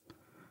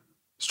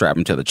 Strap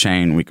them to the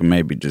chain, we can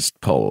maybe just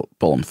pull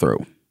them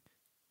through.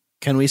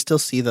 Can we still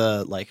see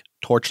the,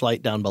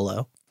 torchlight down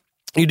below?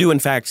 You do, in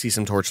fact, see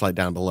some torchlight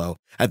down below.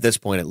 At this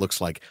point, it looks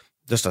like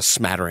just a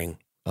smattering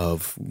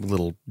of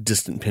little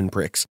distant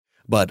pinpricks.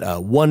 But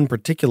one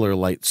particular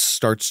light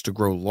starts to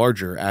grow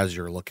larger as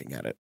you're looking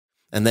at it.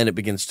 And then it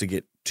begins to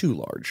get too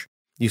large.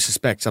 You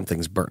suspect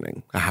something's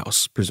burning. A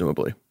house,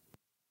 presumably.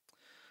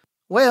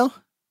 Well,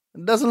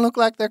 it doesn't look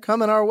like they're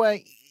coming our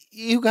way.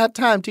 You got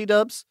time,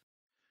 T-Dubs?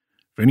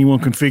 If anyone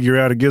can figure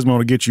out a gizmo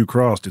to get you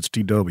crossed, it's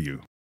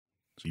TW.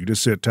 So you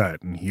just sit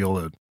tight and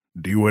he'll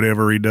do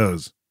whatever he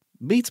does.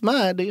 Beats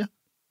my idea.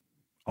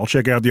 I'll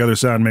check out the other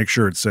side and make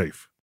sure it's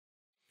safe.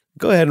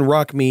 Go ahead and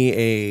rock me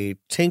a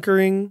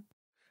tinkering.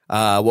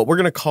 What we're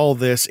going to call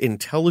this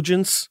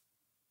intelligence.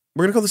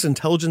 We're going to call this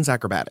intelligence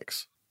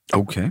acrobatics.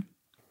 Okay.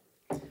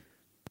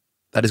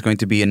 That is going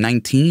to be a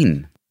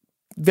 19.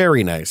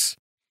 Very nice.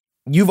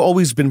 You've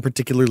always been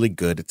particularly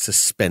good at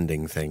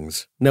suspending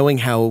things, knowing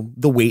how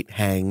the weight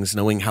hangs,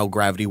 knowing how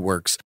gravity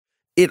works.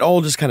 It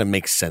all just kind of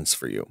makes sense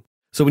for you.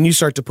 So when you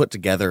start to put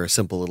together a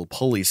simple little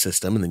pulley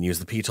system and then use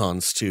the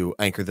pitons to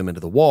anchor them into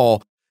the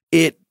wall,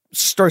 it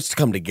starts to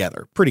come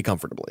together pretty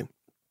comfortably.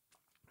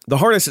 The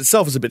harness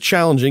itself is a bit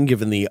challenging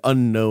given the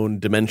unknown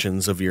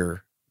dimensions of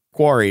your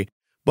quarry,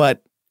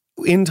 but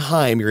in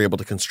time you're able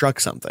to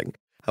construct something.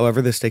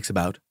 However, this takes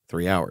about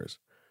 3 hours.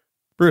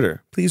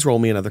 Bruder, please roll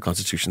me another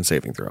Constitution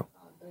saving throw.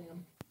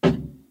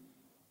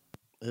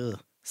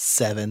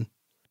 7.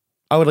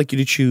 I would like you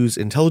to choose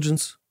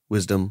intelligence,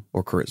 wisdom,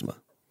 or charisma.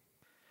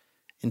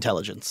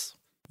 Intelligence.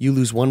 You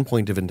lose 1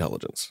 point of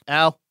intelligence.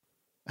 Ow.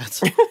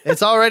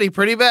 It's already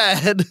pretty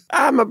bad.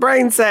 My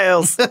brain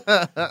cells.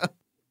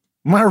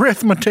 My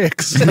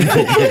arithmetics.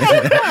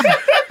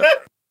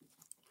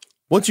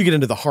 Once you get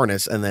into the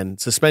harness and then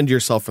suspend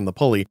yourself from the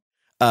pulley,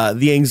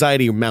 the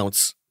anxiety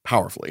mounts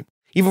powerfully.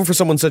 Even for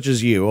someone such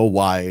as you, a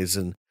wise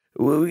and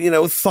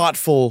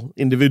thoughtful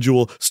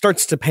individual,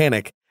 starts to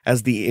panic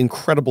as the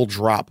incredible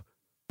drop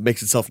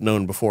makes itself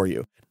known before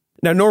you.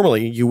 Now,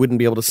 normally, you wouldn't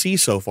be able to see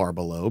so far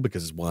below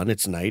because, 1,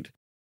 it's night,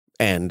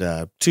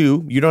 and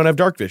 2, you don't have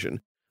dark vision.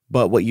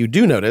 But what you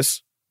do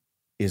notice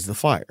is the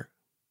fire.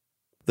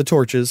 The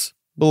torches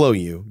below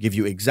you give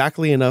you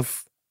exactly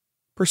enough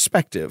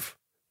perspective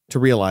to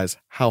realize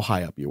how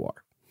high up you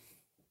are.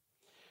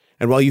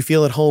 And while you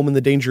feel at home in the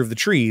danger of the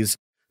trees,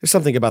 there's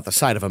something about the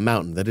side of a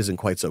mountain that isn't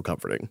quite so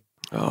comforting.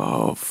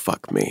 Oh,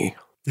 fuck me.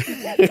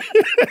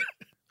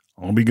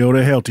 I'll be go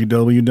to hell,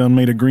 TW done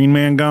made a Green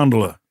Man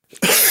gondola.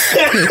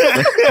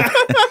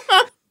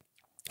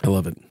 I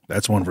love it.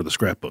 That's one for the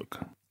scrapbook.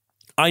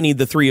 I need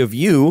the 3 of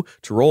you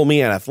to roll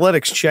me an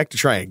athletics check to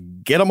try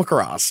and get them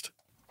across.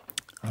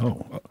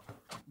 Oh,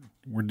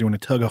 we're doing a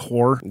tug of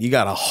war. You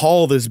got to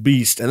haul this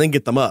beast and then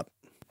get them up.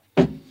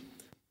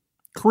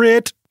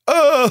 Crit.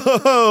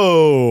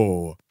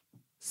 Oh!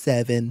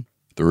 7.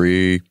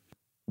 3.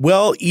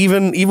 Well,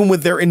 even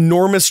with their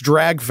enormous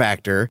drag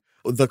factor,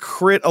 The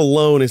crit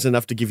alone is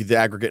enough to give you the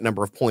aggregate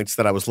number of points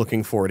that I was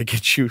looking for to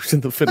get you to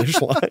the finish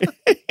line.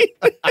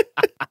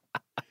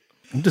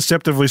 I'm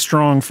deceptively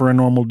strong for a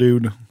normal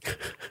dude.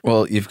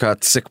 Well, you've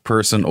got sick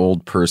person,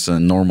 old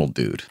person, normal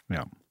dude.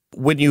 Yeah.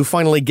 When you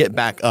finally get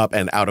back up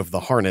and out of the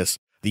harness,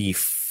 the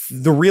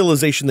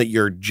realization that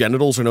your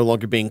genitals are no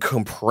longer being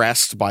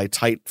compressed by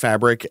tight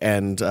fabric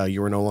and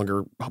you are no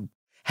longer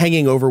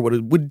hanging over what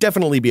would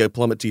definitely be a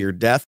plummet to your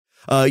death,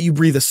 you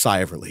breathe a sigh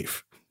of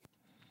relief.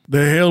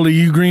 The hell do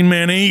you green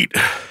men eat?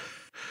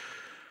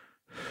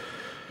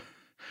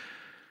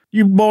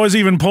 You boys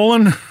even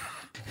pulling?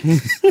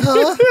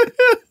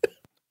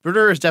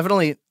 Bruder is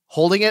definitely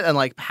holding it and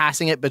like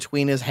passing it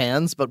between his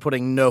hands, but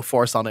putting no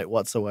force on it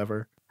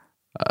whatsoever.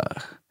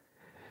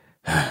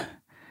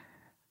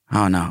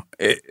 Oh no,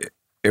 it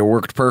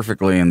worked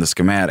perfectly in the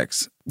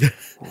schematics.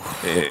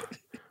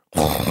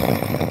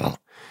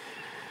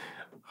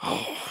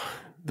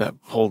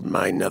 That pulled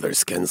my nether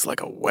skins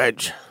like a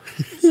wedge.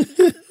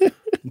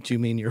 Do you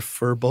mean your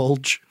fur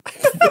bulge?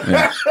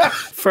 Yeah.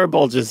 Fur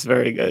bulge is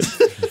very good.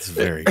 It's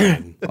very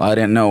good. Well, I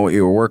didn't know what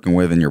you were working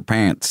with in your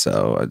pants,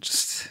 so I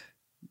just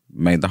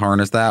made the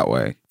harness that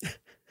way.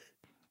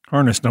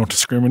 Harness don't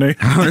discriminate.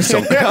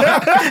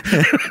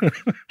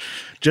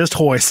 Just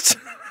hoists.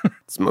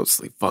 It's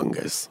mostly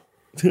fungus.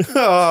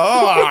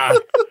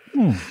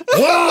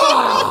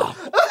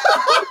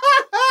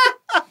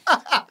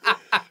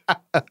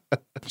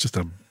 Just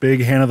a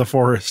big hand of the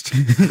forest.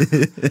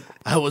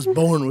 I was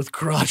born with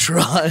crotch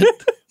rot.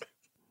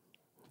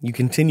 You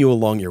continue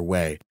along your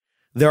way.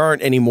 There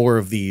aren't any more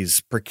of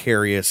these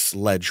precarious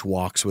ledge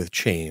walks with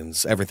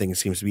chains. Everything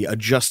seems to be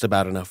just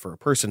about enough for a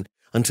person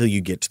until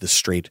you get to the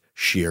straight,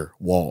 sheer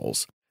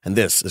walls. And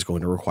this is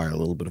going to require a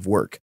little bit of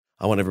work.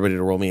 I want everybody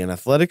to roll me an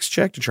athletics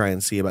check to try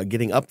and see about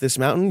getting up this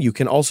mountain. You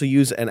can also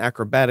use an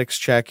acrobatics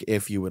check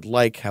if you would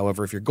like.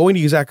 However, if you're going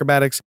to use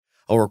acrobatics,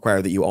 I'll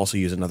require that you also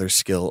use another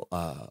skill,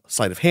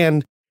 sleight of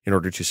hand, in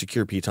order to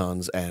secure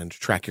pitons and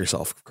track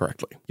yourself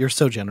correctly. You're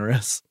so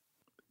generous.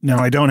 Now,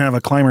 I don't have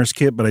a climber's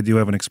kit, but I do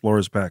have an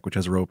explorer's pack, which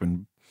has a rope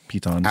and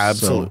pitons.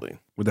 Absolutely. So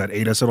would that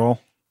aid us at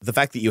all? The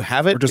fact that you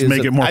have it Or just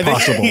make it more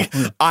possible.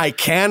 I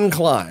can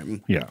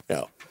climb. Yeah.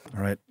 Yeah. All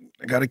right.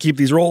 I got to keep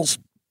these rolls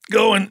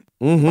going.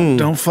 Mm-hmm.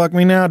 Don't fuck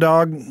me now,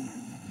 dog.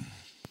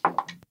 I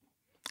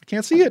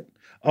can't see it.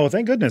 Oh,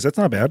 thank goodness. That's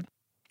not bad.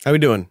 How we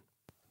doing?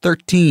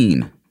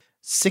 13.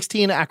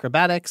 16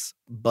 acrobatics,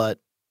 but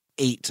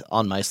 8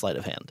 on my sleight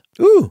of hand.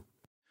 Ooh.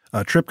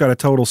 Trip got a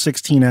total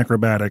 16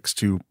 acrobatics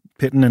to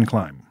pitten and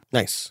climb.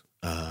 Nice.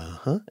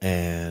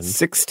 And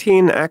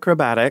 16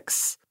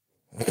 acrobatics.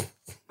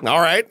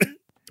 all right.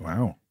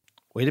 Wow.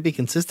 Way to be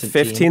consistent.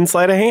 15 team.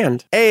 sleight of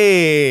hand.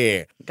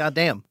 Hey.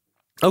 Goddamn.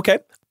 Okay.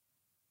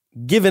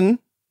 Given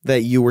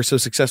that you were so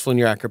successful in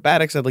your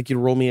acrobatics, I'd like you to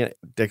roll me a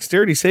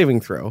dexterity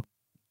saving throw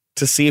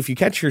to see if you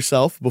catch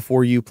yourself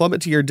before you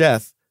plummet to your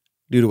death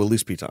due to a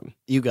loose piton.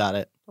 You got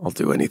it. I'll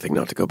do anything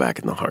not to go back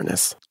in the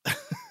harness.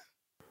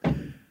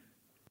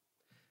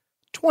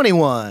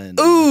 21.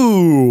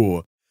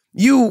 Ooh.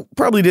 You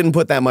probably didn't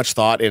put that much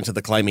thought into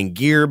the climbing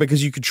gear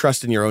because you could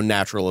trust in your own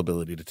natural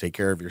ability to take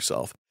care of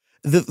yourself.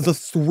 The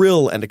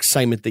thrill and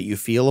excitement that you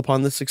feel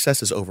upon this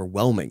success is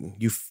overwhelming.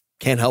 You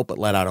can't help but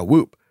let out a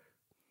whoop.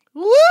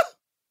 Woo!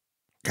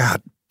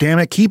 God damn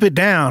it. Keep it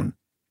down.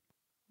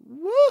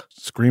 Woo!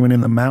 Screaming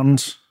in the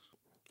mountains.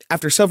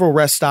 After several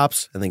rest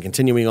stops and then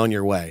continuing on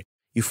your way,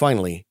 you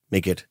finally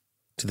make it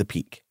to the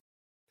peak.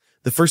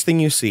 The first thing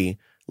you see,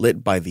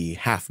 lit by the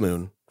half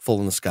moon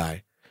full in the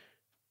sky,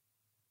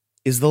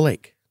 is the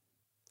lake,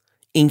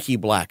 inky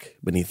black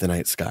beneath the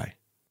night sky.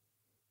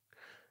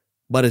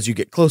 But as you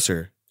get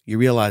closer, you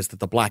realize that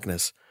the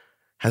blackness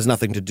has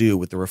nothing to do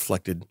with the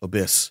reflected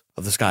abyss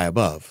of the sky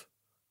above.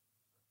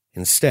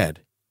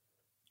 Instead,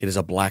 it is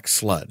a black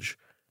sludge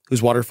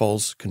whose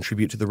waterfalls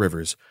contribute to the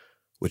rivers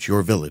which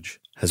your village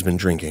has been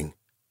drinking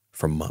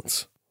for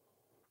months.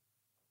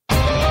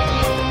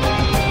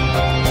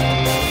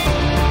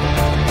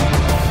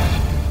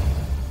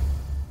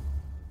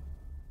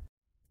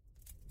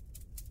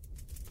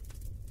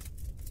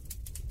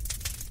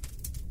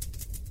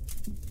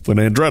 When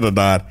Andretta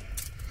died,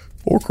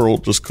 poor girl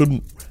just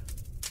couldn't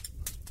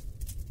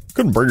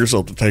bring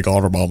herself to take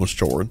on her mama's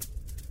children.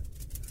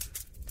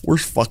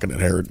 Worst fucking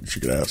inheritance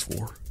you could ask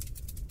for.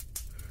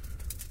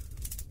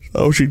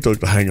 So she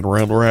took to hanging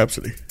around the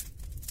Rhapsody.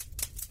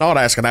 Not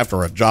asking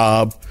after a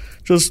job,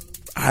 just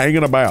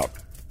hanging about.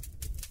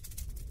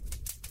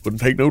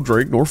 Wouldn't take no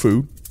drink nor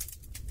food.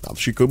 Not that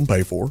she couldn't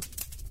pay for.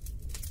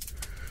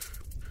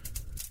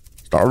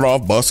 Started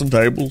off bussing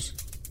tables,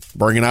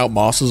 bringing out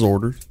Moss's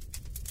orders.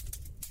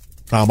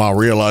 Time I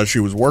realized she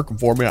was working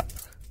for me,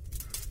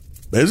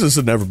 business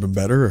had never been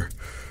better.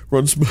 Now,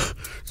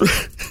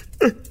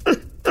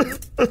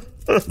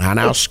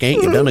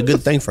 Skank, you done a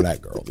good thing for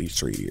that girl these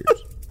 3 years.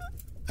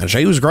 And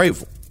she was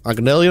grateful, I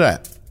can tell you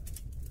that.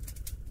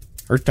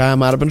 Her time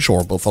might have been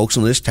short, but folks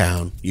in this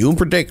town, you in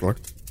particular,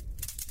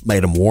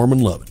 made them warm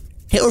and loving.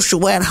 Hell, she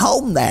went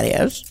home, that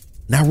is.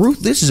 Now, Ruth,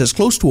 this is as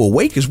close to a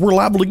wake as we're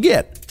liable to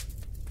get.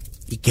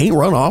 You can't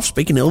run off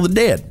speaking ill of the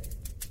dead.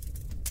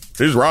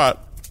 She's right.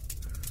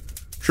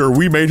 Sure,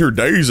 we made her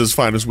days as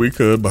fine as we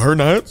could, but her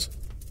nights?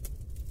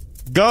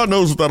 God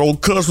knows what that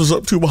old cuss was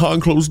up to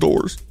behind closed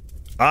doors.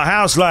 A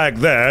house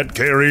like that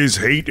carries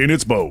hate in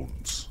its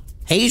bones.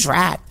 He's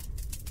right.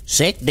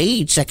 Sick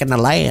deeds sicken the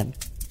land.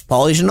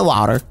 Poison the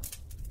water.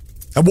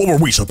 And what were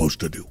we supposed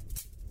to do?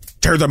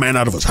 Tear the man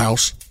out of his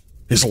house?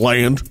 His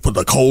land? Put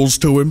the coals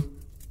to him?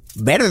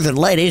 Better than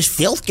let his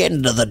filth get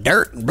into the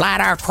dirt and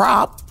blight our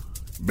crop.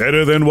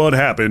 Better than what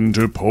happened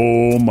to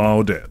poor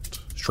Maudette.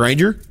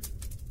 Stranger,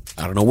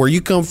 I don't know where you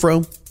come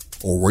from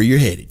or where you're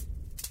headed,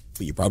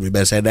 but you probably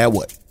best head that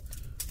way.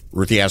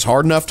 Ruthie has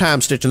hard enough time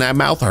stitching that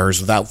mouth of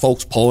hers without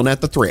folks pulling at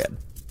the thread.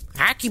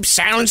 I keep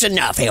silence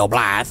enough, Hale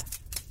Blythe.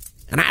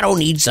 And I don't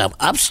need some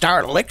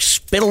upstart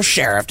lick-spittle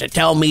sheriff to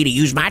tell me to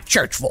use my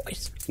church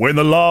voice. When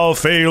the law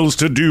fails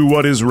to do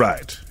what is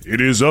right,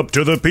 it is up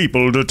to the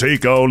people to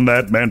take on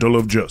that mantle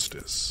of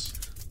justice.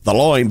 The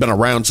law ain't been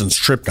around since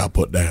Tripp got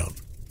put down.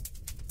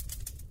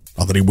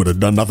 Not that he would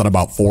have done nothing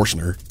about forcing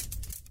her.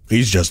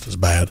 He's just as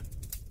bad.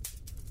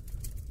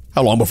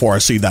 How long before I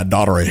see that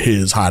daughter of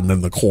his hiding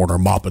in the corner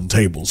mopping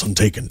tables and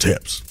taking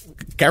tips?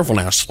 Careful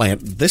now, Slant.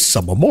 This is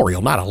a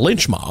memorial, not a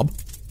lynch mob.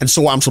 And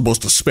so I'm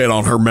supposed to spit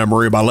on her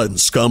memory by letting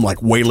scum like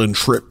Waylon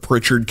Tripp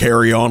Pritchard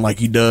carry on like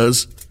he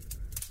does?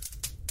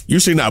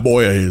 You seen that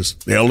boy of his,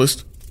 the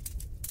eldest?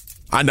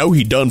 I know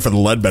he done for the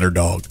Ledbetter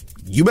dog.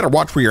 You better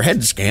watch where you're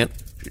headed, Scant.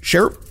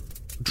 Sheriff,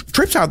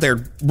 Tripp's out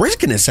there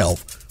risking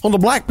himself on the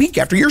Black Peak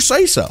after your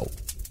say-so.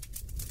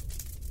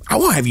 I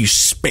won't have you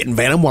spitting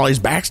venom while his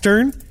back's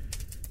turned.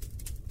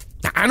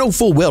 Now, I know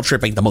full well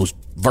Tripp ain't the most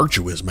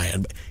virtuous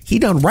man, but he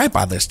done right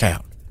by this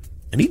town,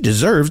 and he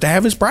deserves to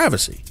have his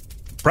privacy.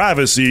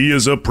 Privacy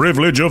is a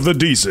privilege of the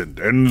decent,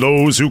 and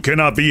those who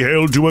cannot be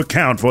held to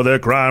account for their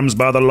crimes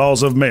by the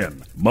laws of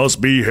men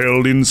must be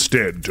held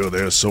instead to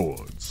their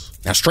swords.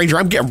 Now, stranger,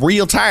 I'm getting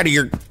real tired of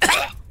your...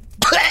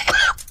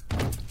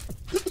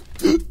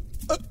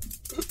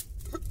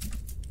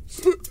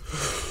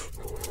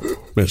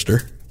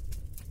 Mister,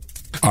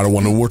 I don't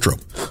want no more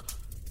trouble.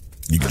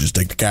 You can just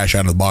take the cash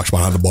out of the box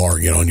behind the bar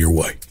and get on your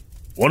way.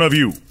 One of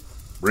you,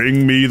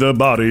 bring me the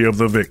body of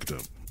the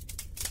victim.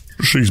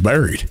 She's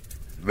buried.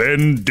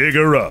 Then dig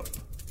her up.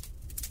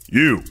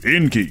 You,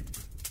 innkeep,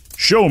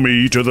 show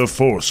me to the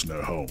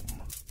Forstner home.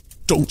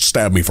 Don't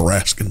stab me for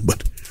asking,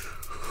 but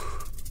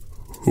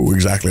who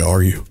exactly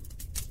are you?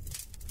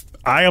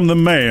 I am the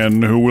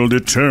man who will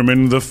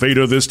determine the fate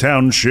of this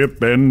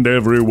township and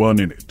everyone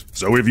in it.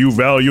 So if you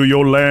value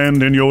your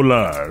land and your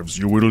lives,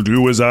 you will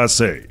do as I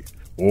say,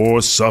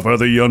 or suffer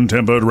the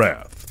untempered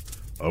wrath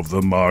of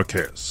the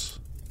Marquess.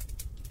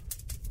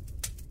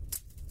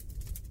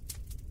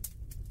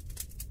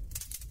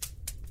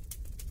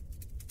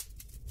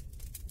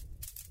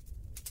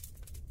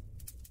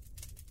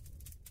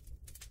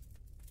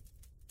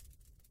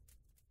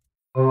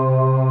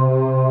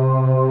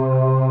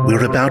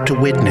 We're about to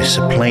witness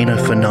a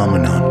planar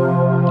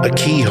phenomenon, a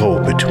keyhole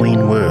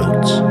between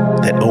worlds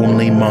that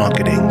only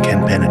marketing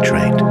can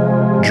penetrate.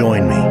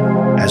 Join me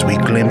as we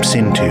glimpse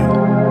into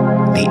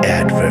the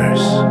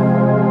Adverse.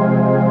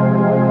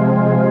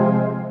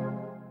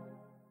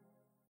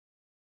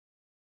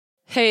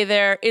 Hey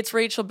there, it's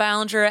Rachel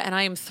Ballinger, and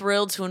I am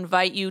thrilled to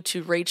invite you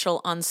to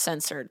Rachel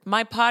Uncensored,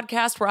 my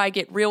podcast where I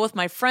get real with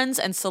my friends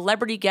and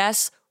celebrity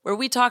guests, where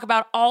we talk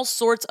about all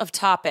sorts of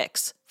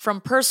topics.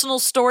 From personal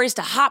stories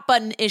to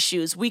hot-button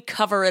issues, we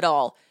cover it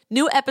all.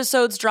 New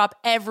episodes drop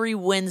every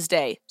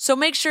Wednesday, so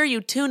make sure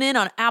you tune in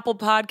on Apple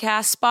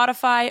Podcasts,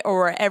 Spotify, or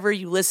wherever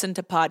you listen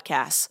to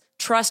podcasts.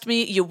 Trust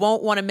me, you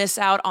won't want to miss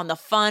out on the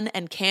fun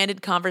and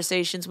candid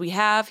conversations we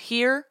have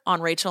here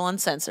on Rachel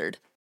Uncensored.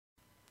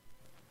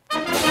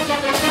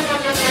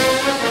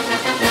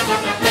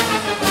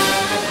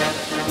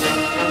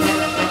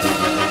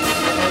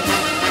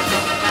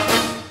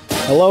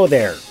 Hello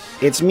there,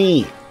 it's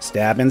me,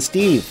 Stabbin'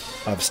 Steve,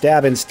 of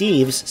Stabbin'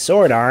 Steve's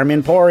Sword Arm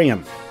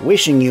Emporium,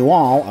 wishing you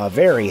all a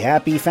very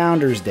happy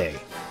Founders Day.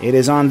 It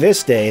is on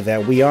this day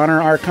that we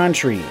honor our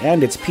country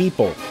and its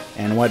people,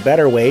 and what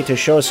better way to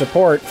show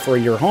support for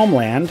your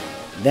homeland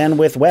than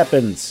with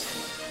weapons.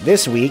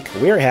 This week,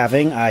 we're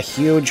having a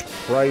huge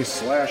price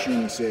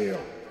slashing sale.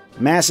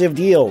 Massive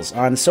deals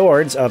on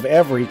swords of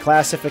every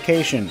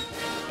classification,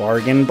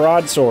 bargain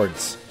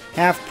broadswords,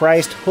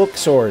 half-priced hook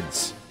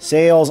swords,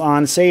 sales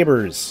on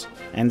sabers,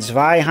 and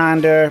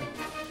Zweihander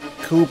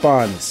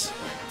coupons,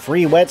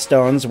 free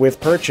whetstones with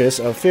purchase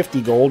of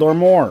 50 gold or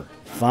more,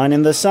 fun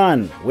in the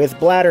sun with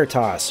bladder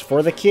toss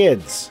for the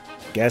kids.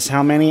 Guess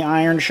how many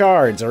iron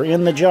shards are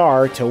in the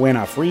jar to win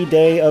a free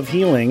day of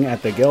healing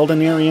at the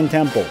Geldonerian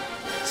Temple.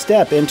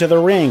 Step into the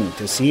ring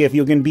to see if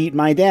you can beat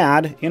my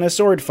dad in a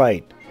sword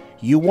fight.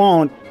 You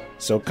won't,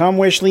 so come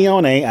wish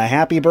Leone a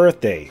happy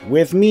birthday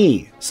with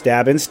me,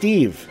 Stabbin'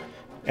 Steve,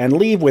 and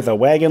leave with a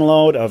wagon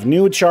load of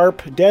new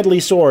sharp, deadly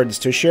swords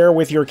to share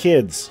with your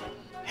kids.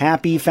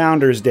 Happy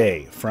Founders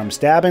Day from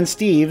Stabbin'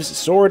 Steve's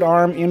Sword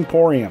Arm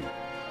Emporium.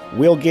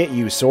 We'll get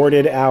you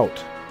sorted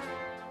out.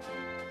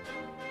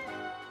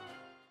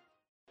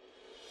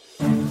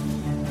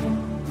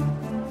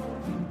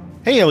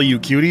 Hey, all you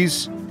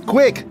cuties.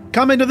 Quick,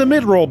 come into the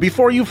mid-roll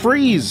before you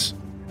freeze.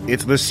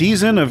 It's the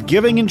season of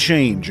giving and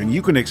change, and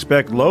you can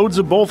expect loads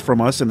of both from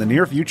us in the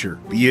near future,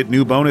 be it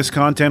new bonus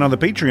content on the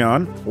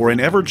Patreon or an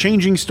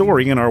ever-changing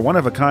story in our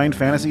one-of-a-kind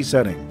fantasy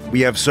setting.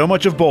 We have so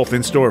much of both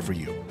in store for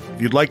you.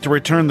 If you'd like to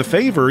return the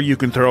favor, you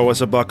can throw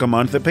us $1 a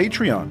month at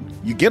Patreon.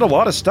 You get a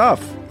lot of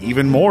stuff,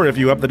 even more if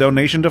you up the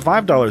donation to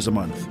 $5 a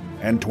month.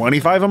 And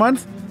 $25 a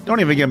month? Don't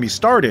even get me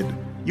started.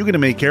 You get to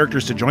make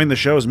characters to join the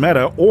show's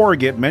meta or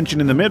get mentioned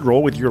in the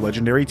mid-roll with your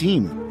legendary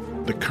team.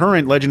 The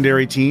current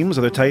legendary teams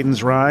are the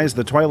Titans Rise,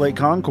 the Twilight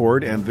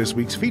Concord, and this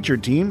week's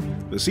featured team,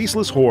 the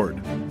Ceaseless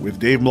Horde, with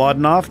Dave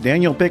Mlodinoff,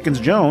 Daniel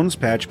Pickens-Jones,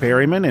 Patch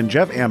Perryman, and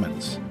Jeff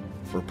Ammons.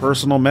 For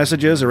personal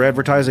messages or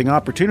advertising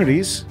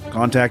opportunities,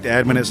 contact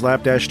admin at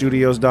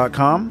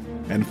slap-studios.com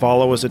and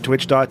follow us at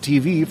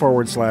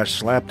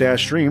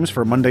twitch.tv/slap-streams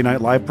for Monday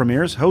night live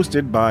premieres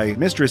hosted by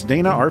Mistress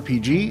Dana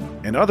RPG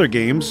and other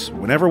games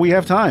whenever we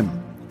have time.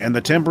 And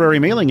the temporary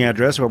mailing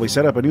address while we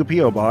set up a new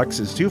P.O.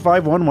 Box is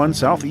 2511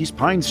 Southeast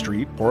Pine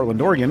Street,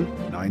 Portland, Oregon,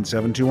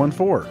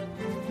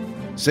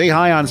 97214. Say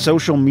hi on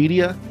social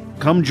media,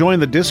 come join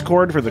the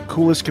Discord for the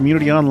coolest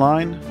community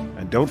online,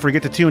 and don't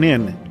forget to tune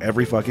in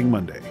every fucking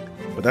Monday.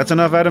 But that's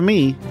enough out of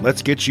me.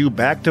 Let's get you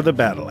back to the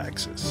battle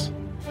axis.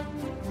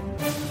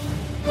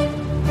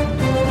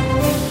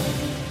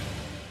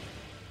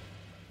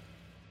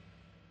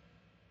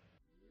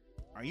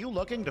 Are you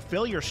looking to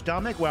fill your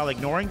stomach while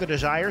ignoring the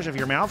desires of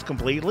your mouth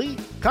completely?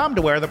 Come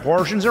to where the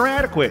portions are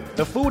adequate,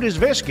 the food is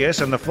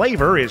viscous, and the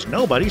flavor is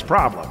nobody's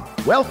problem.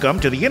 Welcome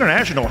to the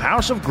International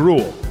House of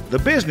Gruel, the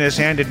business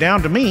handed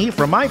down to me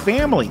from my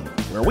family,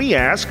 where we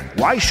ask,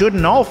 why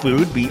shouldn't all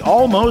food be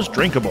almost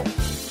drinkable?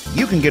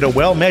 You can get a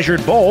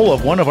well-measured bowl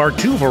of one of our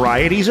 2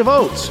 varieties of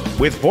oats,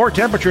 with 4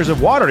 temperatures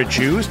of water to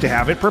choose to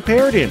have it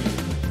prepared in.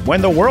 When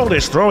the world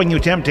is throwing you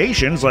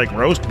temptations like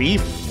roast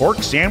beef,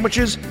 pork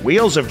sandwiches,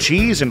 wheels of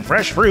cheese, and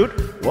fresh fruit,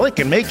 well, it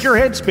can make your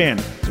head spin.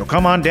 So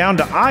come on down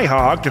to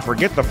iHog to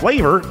forget the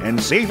flavor and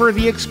savor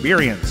the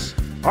experience.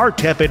 Our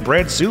tepid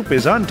bread soup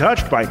is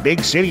untouched by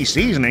big city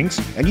seasonings,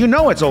 and you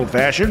know it's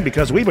old-fashioned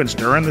because we've been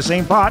stirring the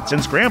same pot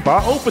since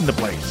Grandpa opened the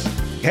place.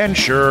 And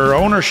sure,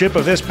 ownership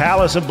of this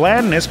palace of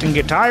blandness can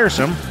get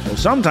tiresome, though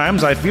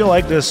sometimes I feel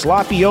like this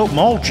sloppy oat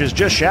mulch is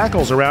just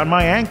shackles around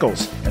my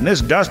ankles, and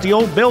this dusty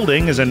old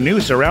building is a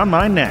noose around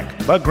my neck.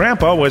 But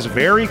Grandpa was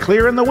very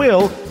clear in the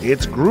will,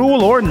 it's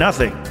gruel or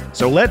nothing.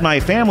 So let my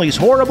family's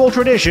horrible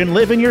tradition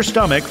live in your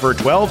stomach for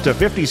 12 to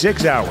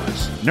 56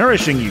 hours,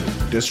 nourishing you,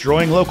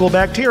 destroying local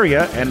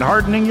bacteria, and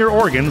hardening your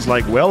organs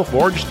like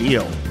well-forged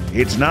steel.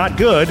 It's not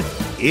good,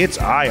 it's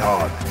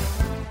iHog.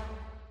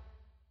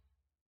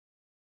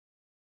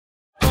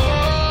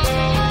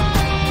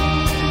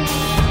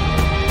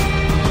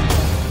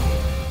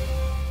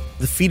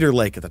 The feeder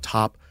lake at the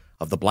top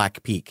of the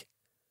Black Peak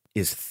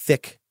is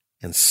thick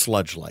and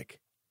sludge-like.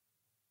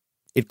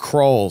 It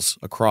crawls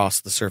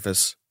across the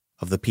surface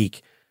of the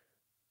peak,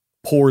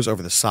 pours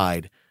over the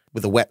side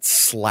with a wet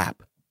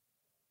slap,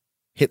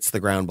 hits the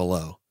ground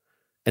below,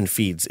 and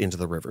feeds into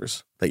the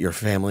rivers that your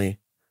family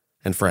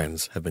and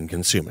friends have been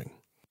consuming.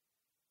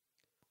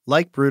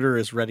 Like Bruder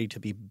is ready to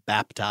be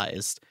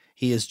baptized.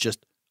 He is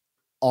just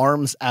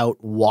arms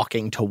out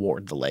walking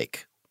toward the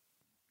lake.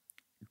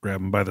 Grab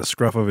him by the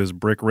scruff of his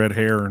brick red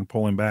hair and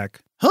pull him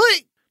back.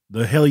 Hey!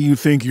 The hell you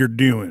think you're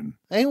doing?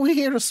 Ain't we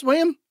here to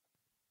swim?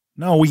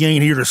 No, we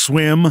ain't here to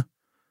swim.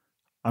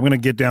 I'm going to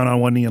get down on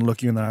one knee and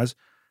look you in the eyes.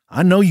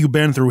 I know you've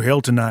been through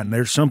hell tonight, and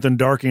there's something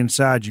dark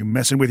inside you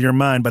messing with your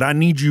mind, but I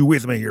need you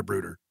with me here,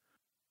 Bruder.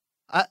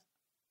 I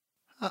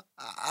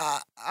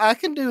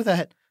can do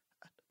that.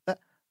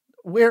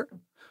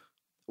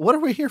 What are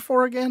we here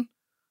for again?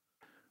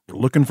 We're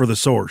looking for the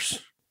source,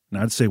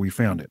 and I'd say we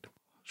found it.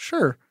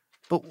 Sure,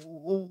 but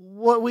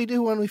what we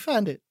do when we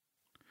find it?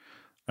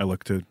 I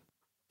look to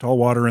Tall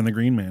Water and the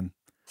Green Man.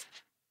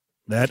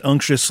 That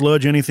unctuous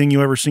sludge anything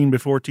you ever seen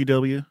before,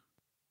 TW?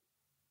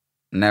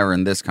 Never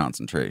in this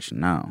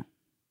concentration, no.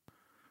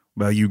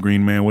 About you,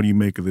 Green Man, what do you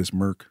make of this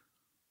murk?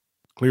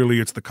 Clearly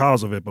it's the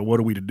cause of it, but what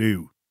are we to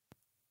do?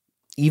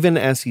 Even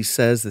as he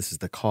says this is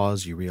the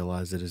cause, you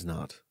realize it is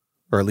not,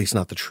 or at least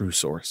not the true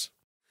source.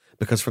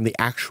 Because from the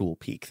actual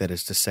peak, that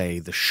is to say,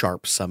 the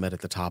sharp summit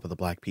at the top of the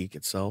Black Peak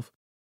itself,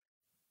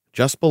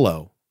 just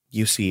below,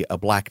 you see a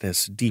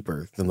blackness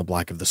deeper than the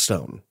black of the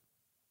stone.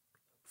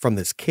 From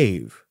this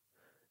cave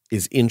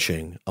is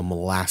inching a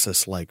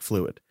molasses-like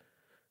fluid.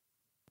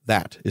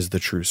 That is the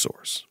true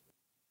source.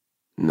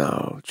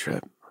 No,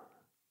 Trip.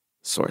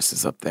 Source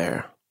is up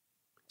there.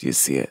 Do you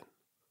see it?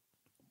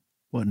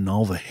 What in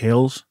all the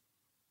hells?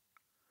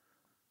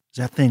 Is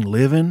that thing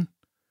living?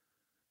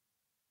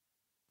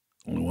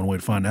 Only one way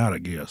to find out, I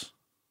guess.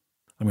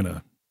 I'm going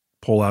to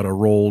pull out a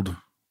rolled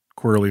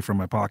quirly from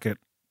my pocket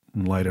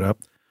and light it up.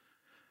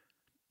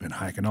 Been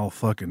hiking all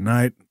fucking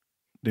night.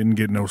 Didn't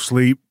get no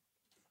sleep.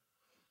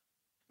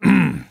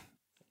 I'm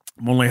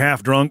only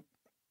half drunk,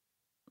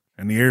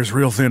 and the air's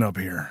real thin up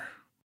here.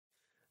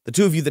 The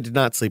two of you that did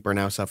not sleep are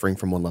now suffering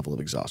from one level of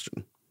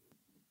exhaustion.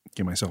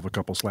 Give myself a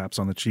couple slaps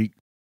on the cheek.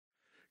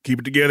 Keep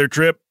it together,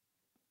 Trip.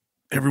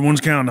 Everyone's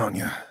counting on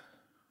you.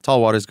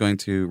 Tallwater's going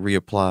to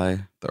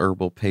reapply the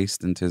herbal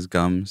paste into his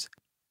gums.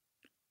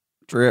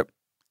 Drip,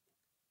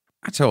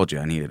 I told you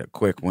I needed a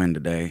quick win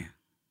today.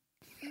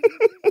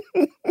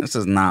 This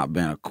has not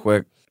been a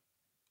quick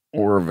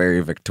or a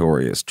very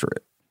victorious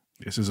trip.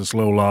 This is a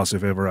slow loss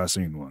if ever I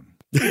seen one.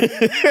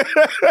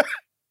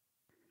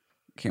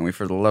 Can't we,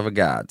 for the love of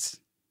gods,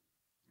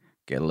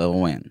 get a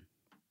little win?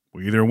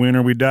 We either win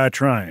or we die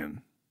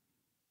trying.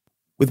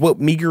 With what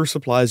meager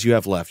supplies you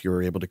have left, you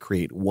are able to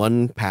create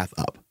one path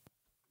up.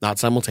 Not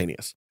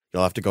simultaneous.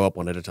 You'll have to go up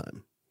one at a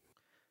time.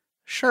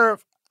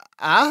 Sheriff,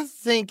 I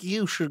think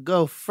you should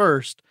go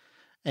first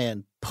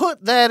and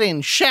put that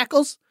in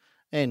shackles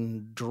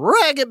and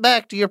drag it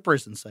back to your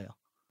prison cell.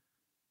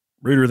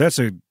 Reader, that's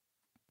a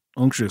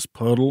unctuous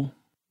puddle.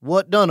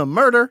 What done a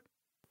murder?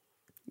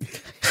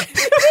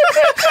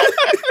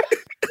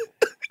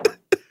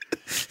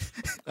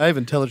 I have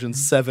intelligence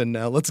 7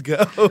 now. Let's go.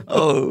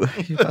 Oh,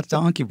 you got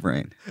donkey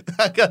brain.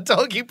 I got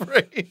donkey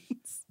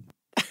brains.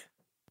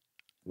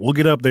 We'll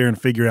get up there and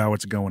figure out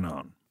what's going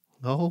on.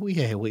 Oh,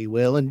 yeah, we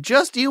will. And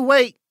just you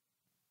wait.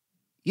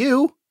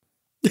 You.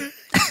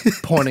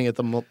 Pointing at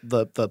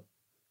the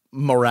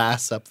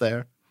morass up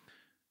there.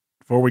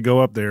 Before we go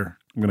up there,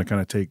 I'm going to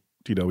kind of take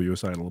TW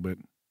aside a little bit.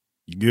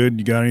 You good?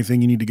 You got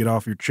anything you need to get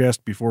off your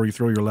chest before you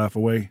throw your life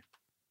away?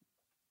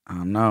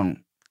 No.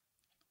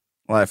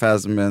 Life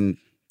hasn't been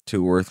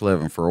too worth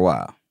living for a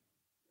while.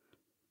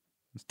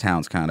 This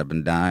town's kind of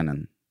been dying,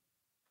 and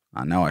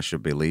I know I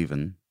should be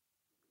leaving.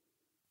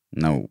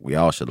 No, we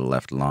all should have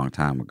left a long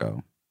time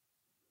ago.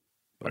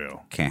 But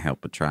Well, can't help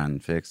but try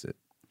and fix it.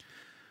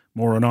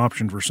 more an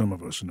option for some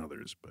of us than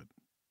others, but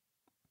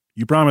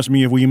you promise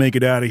me if we make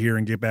it out of here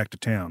and get back to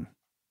town,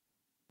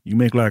 you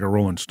make like a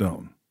rolling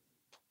stone.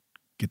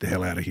 Get the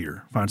hell out of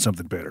here. Find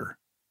something better.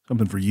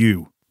 Something for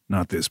you,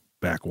 not this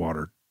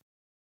backwater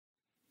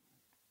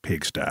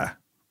pigsty.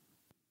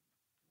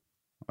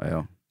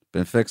 Well,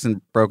 been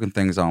fixing broken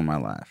things all my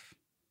life.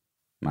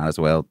 Might as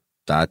well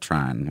die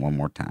trying one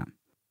more time.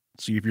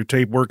 See if your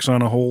tape works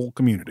on a whole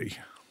community.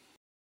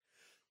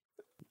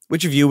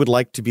 Which of you would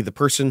like to be the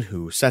person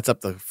who sets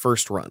up the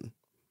first run?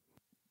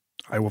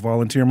 I will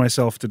volunteer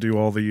myself to do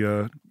all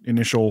the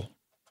initial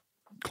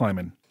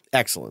climbing.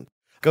 Excellent.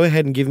 Go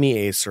ahead and give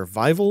me a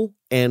survival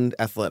and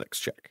athletics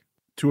check.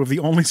 Two of the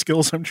only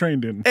skills I'm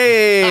trained in.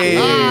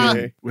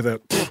 Hey! With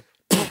a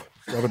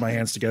rubbing my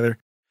hands together.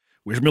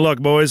 Wish me luck,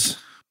 boys.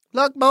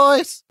 Luck,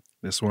 boys.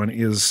 This one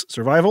is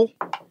survival.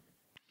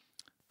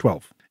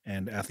 12.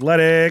 And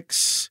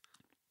athletics.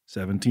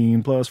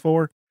 17 plus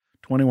 4.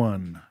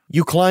 21.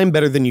 You climb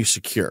better than you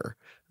secure.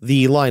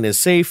 The line is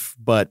safe,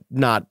 but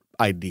not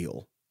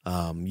ideal.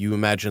 You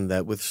imagine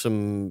that with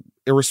some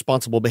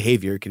irresponsible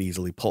behavior, it could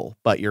easily pull,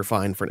 but you're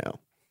fine for now.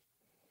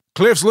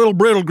 Cliff's a little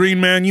brittle,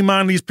 Green Man. You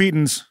mind these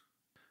peatons.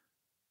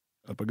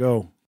 Up I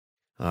go.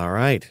 All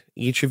right.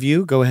 Each of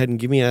you, go ahead and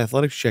give me an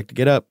athletics check to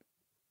get up.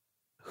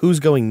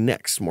 Who's going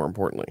next, more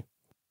importantly?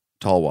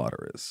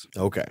 Tallwater is.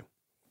 Okay.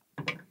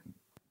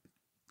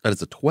 That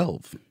is a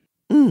 12.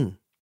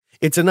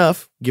 It's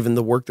enough, given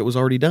the work that was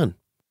already done.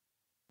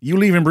 You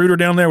leaving Brooder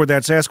down there with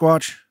that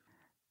Sasquatch?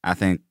 I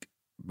think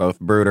both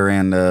Brooder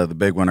and the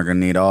big one are going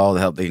to need all the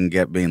help they can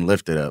get being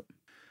lifted up.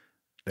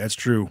 That's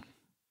true.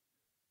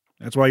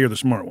 That's why you're the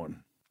smart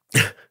one.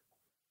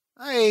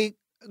 Hey,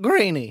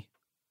 Greenie,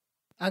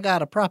 I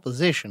got a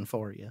proposition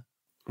for you.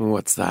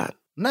 What's that?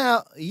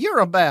 Now, you're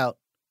about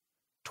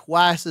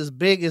twice as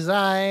big as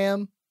I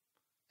am,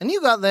 and you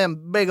got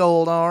them big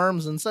old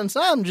arms, and since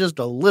I'm just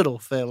a little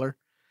feller,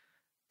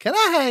 can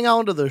I hang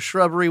on to the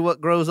shrubbery what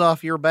grows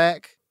off your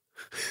back?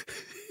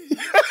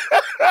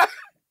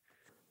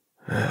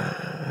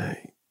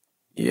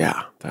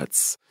 Yeah,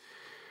 that's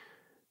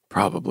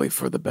probably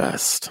for the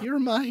best. You're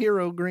my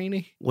hero,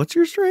 Greenie. What's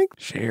your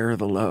strength? Share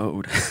the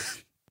load.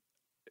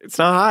 It's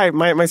not high.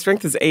 My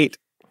strength is 8.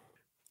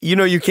 You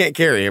know you can't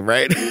carry him,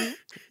 right?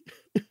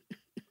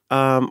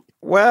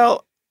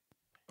 Well,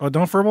 Oh,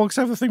 don't Furbolgs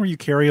have the thing where you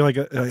carry like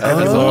a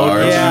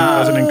large.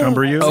 doesn't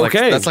encumber you?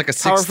 Okay. That's like a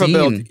 16. powerful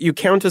build. You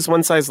count as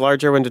one size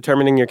larger when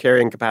determining your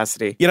carrying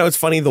capacity. You know, it's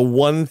funny. The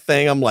one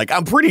thing I'm like,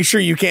 I'm pretty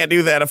sure you can't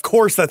do that. Of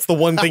course, that's the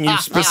one thing you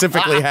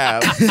specifically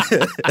have.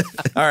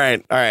 All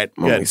right. I'm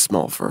Good. only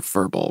small for a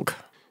furbolg.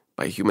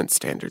 By human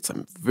standards,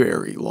 I'm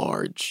very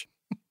large.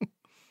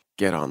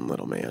 Get on,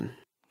 little man.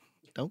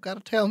 Don't gotta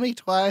tell me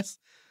twice.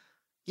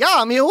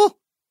 Yeah, mule.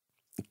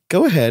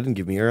 Go ahead and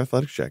give me your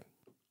athletics check.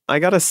 I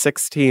got a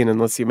 16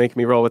 unless you make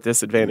me roll with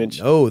disadvantage.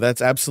 No,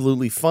 that's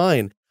absolutely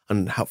fine.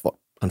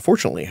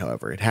 Unfortunately,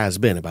 however, it has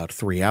been about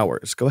 3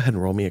 hours. Go ahead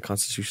and roll me a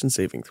Constitution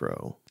saving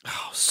throw.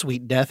 Oh,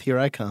 sweet death, here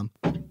I come.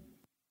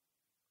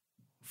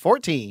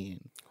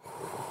 14.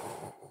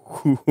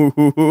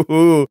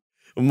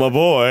 My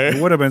boy.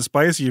 It would have been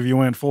spicy if you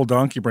went full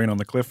donkey brain on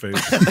the cliff face.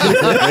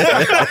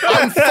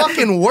 I'm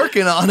fucking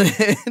working on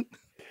it.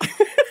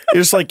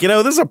 You're just like,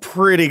 this is a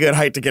pretty good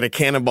height to get a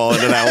cannonball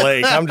into that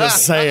lake. I'm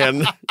just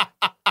saying.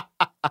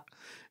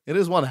 It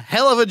is one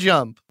hell of a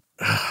jump.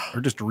 Or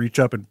just reach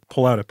up and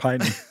pull out a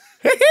pine.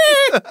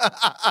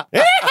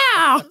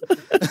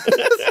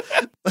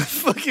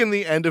 Fucking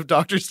the end of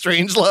Doctor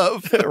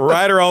Strangelove.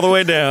 Ride her all the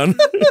way down.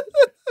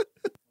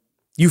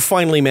 You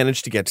finally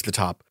manage to get to the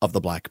top of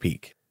the Black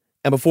Peak.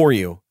 And before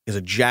you is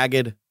a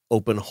jagged,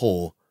 open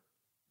hole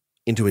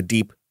into a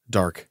deep,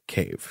 dark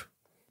cave.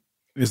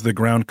 Is the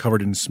ground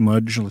covered in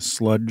sludge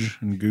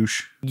and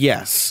goosh?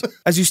 Yes.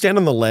 As you stand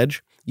on the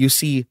ledge, you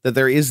see that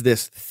there is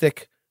this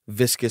thick,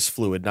 viscous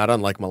fluid, not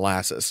unlike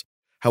molasses.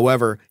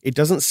 However, it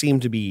doesn't seem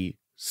to be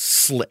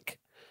slick.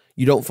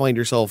 You don't find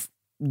yourself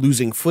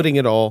losing footing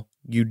at all.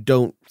 You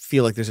don't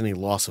feel like there's any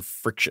loss of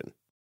friction.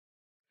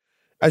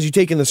 As you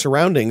take in the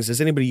surroundings,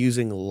 is anybody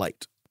using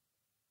light?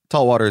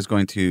 Tallwater is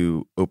going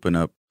to open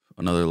up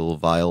another little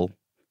vial,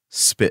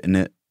 spit in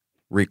it,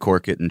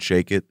 recork it, and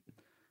shake it.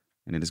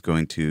 And it is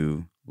going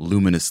to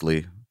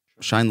luminously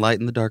shine light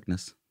in the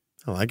darkness.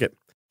 I like it.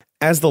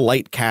 As the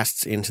light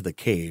casts into the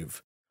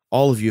cave,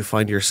 all of you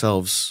find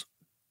yourselves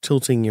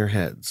tilting your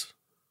heads.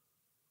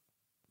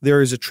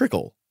 There is a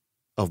trickle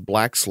of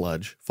black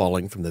sludge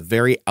falling from the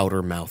very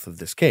outer mouth of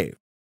this cave.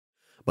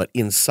 But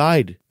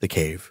inside the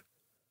cave,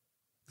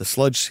 the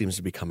sludge seems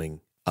to be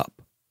coming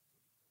up,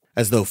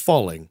 as though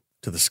falling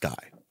to the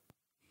sky.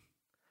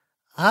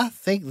 I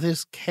think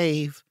this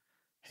cave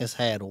has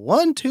had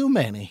one too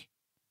many.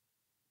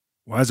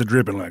 Why is it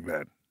dripping like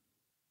that?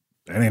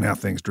 That ain't how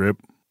things drip.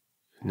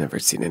 Never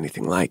seen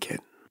anything like it.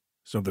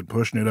 Something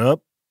pushing it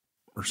up?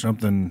 Or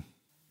something...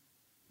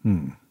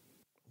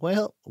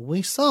 Well,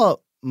 we saw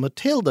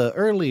Matilda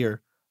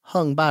earlier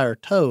hung by her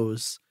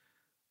toes.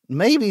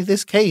 Maybe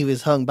this cave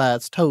is hung by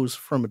its toes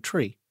from a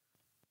tree.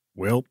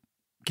 Well,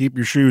 keep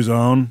your shoes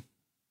on.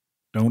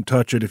 Don't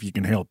touch it if you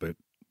can help it.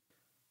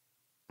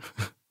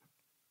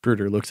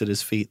 Bruder looks at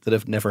his feet that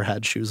have never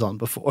had shoes on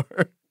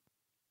before.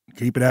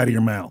 Keep it out of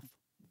your mouth.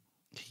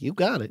 You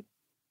got it.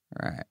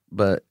 All right.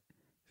 But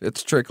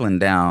it's trickling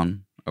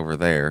down over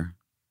there,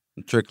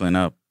 and trickling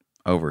up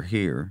over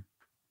here.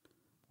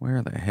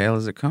 Where the hell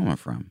is it coming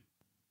from?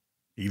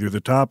 Either the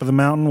top of the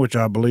mountain, which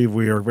I believe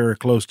we are very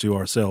close to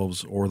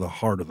ourselves, or the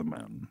heart of the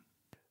mountain.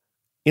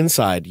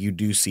 Inside, you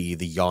do see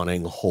the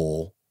yawning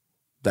hole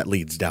that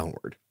leads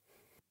downward.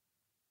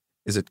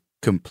 Is it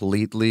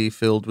completely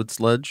filled with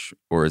sludge,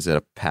 or is it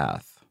a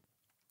path?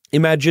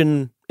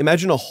 Imagine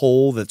a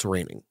hole that's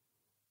raining.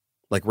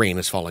 Like rain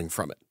is falling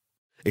from it,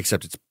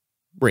 except it's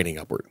raining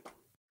upward.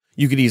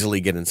 You could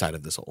easily get inside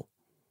of this hole.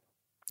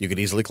 You could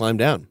easily climb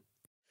down.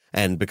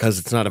 And because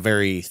it's not a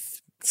very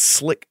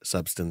slick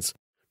substance,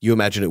 you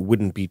imagine it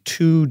wouldn't be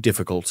too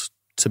difficult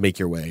to make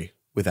your way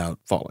without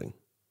falling.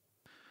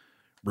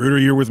 Bruder,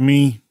 you're with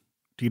me.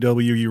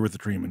 TW, you're with the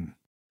treeman.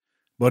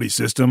 Buddy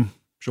system,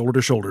 shoulder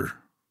to shoulder.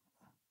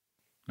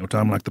 No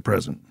time like the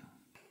present.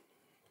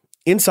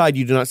 Inside,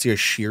 you do not see a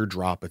sheer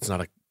drop. It's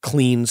not a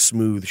clean,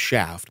 smooth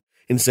shaft.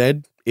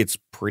 Instead, it's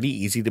pretty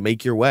easy to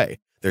make your way.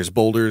 There's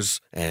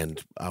boulders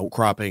and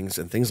outcroppings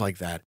and things like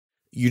that.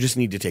 You just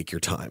need to take your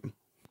time.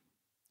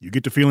 You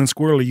get to feeling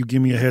squirrely, you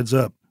give me a heads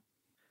up.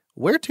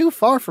 We're too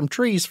far from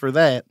trees for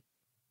that.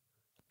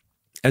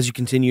 As you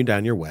continue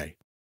down your way,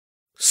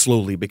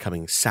 slowly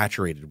becoming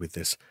saturated with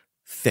this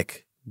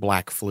thick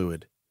black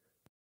fluid,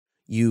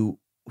 you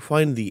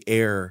find the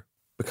air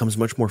becomes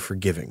much more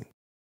forgiving.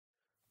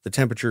 The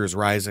temperature is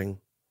rising,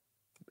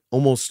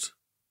 almost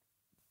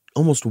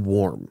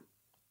warm.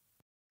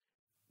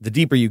 The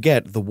deeper you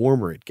get, the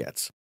warmer it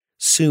gets.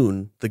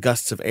 Soon, the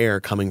gusts of air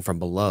coming from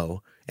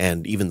below,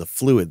 and even the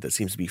fluid that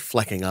seems to be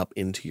flecking up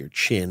into your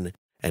chin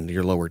and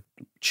your lower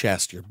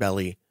chest, your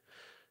belly,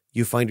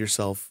 you find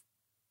yourself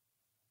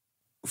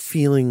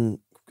feeling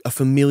a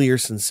familiar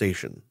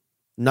sensation,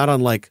 not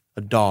unlike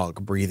a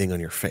dog breathing on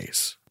your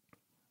face.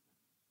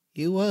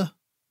 You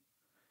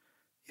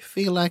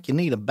feel like you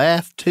need a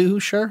bath too,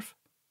 Sheriff?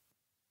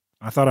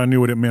 I thought I knew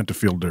what it meant to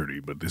feel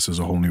dirty, but this is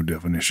a whole new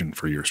definition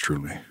for yours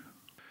truly.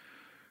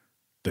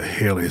 The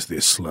hell is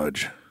this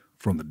sludge?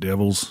 From the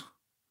devils?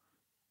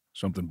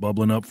 Something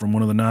bubbling up from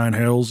one of the 9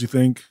 hells, you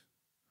think?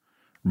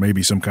 Or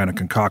maybe some kind of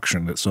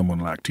concoction that someone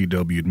like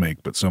TW'd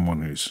make, but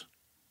someone who's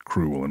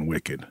cruel and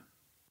wicked.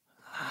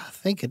 I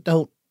think it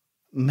don't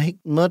make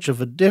much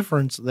of a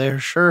difference there,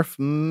 Sheriff.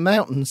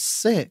 Mountain's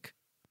sick.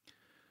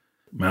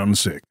 Mountain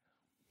sick.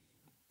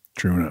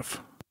 True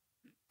enough.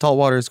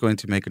 Tallwater is going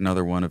to make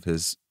another one of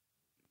his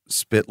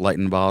spit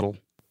lighten bottle.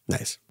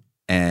 Nice.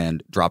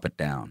 And drop it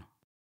down.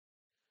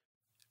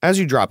 As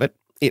you drop it,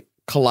 it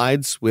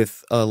collides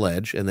with a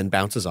ledge and then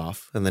bounces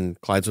off and then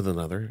collides with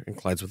another and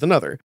collides with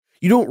another.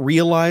 You don't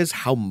realize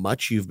how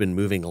much you've been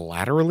moving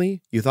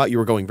laterally. You thought you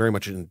were going very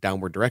much in a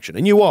downward direction,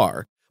 and you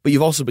are, but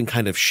you've also been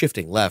kind of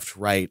shifting left,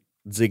 right,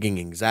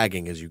 zigging and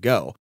zagging as you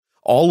go.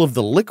 All of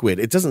the liquid,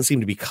 it doesn't seem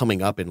to be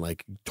coming up in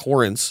like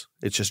torrents.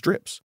 It just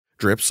drips.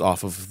 Drips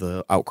off of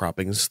the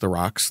outcroppings, the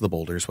rocks, the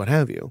boulders, what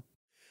have you.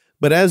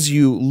 But as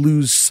you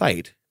lose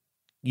sight,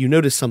 you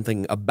notice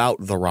something about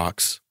the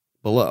rocks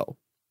below.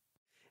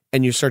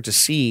 And you start to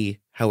see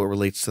how it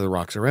relates to the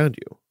rocks around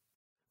you.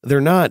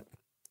 They're not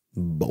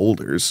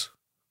boulders.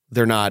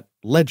 They're not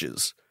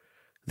ledges.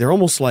 They're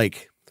almost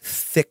like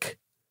thick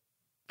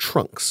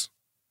trunks.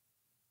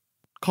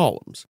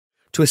 columns,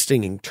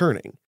 twisting and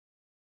turning.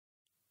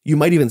 You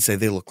might even say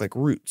they look like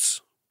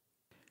roots.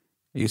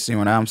 You see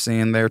what I'm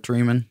seeing there,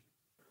 Treeman?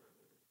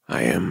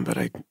 I am, but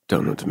I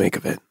don't know what to make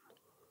of it.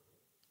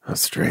 How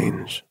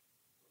strange.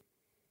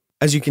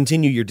 As you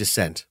continue your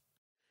descent,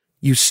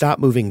 you stop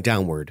moving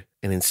downward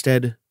and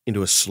instead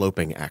into a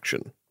sloping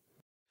action.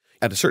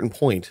 At a certain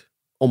point,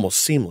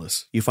 almost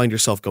seamless, you find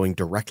yourself going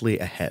directly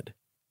ahead,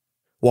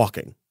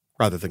 walking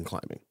rather than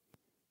climbing.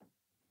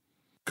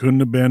 Couldn't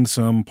have been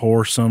some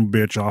poor son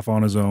bitch off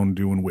on his own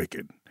doing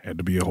wicked. Had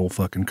to be a whole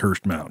fucking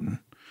cursed mountain.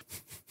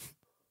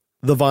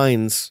 The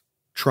vines,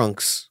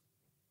 trunks,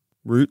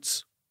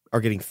 roots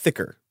are getting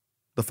thicker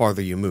the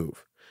farther you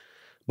move.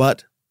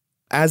 But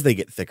as they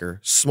get thicker,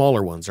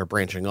 smaller ones are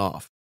branching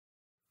off.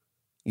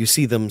 You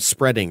see them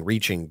spreading,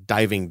 reaching,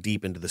 diving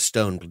deep into the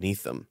stone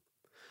beneath them.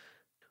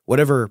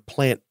 Whatever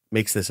plant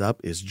makes this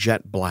up is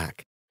jet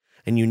black,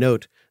 and you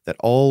note that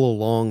all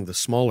along the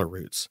smaller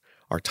roots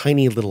are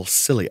tiny little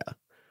cilia,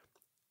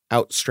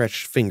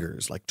 outstretched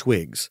fingers like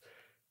twigs,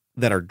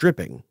 that are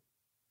dripping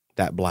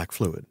that black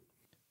fluid.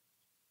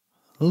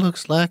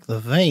 Looks like the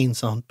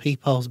veins on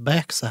Peepaw's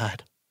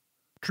backside.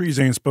 Trees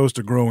ain't supposed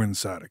to grow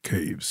inside of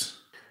caves.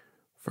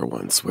 For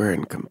once, we're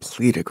in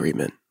complete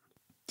agreement.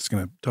 It's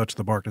going to touch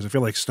the bark. Does it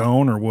feel like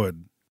stone or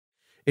wood?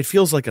 It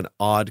feels like an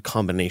odd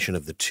combination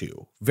of the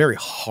two. Very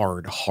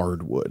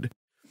hard wood.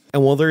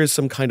 And while there is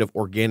some kind of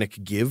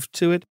organic give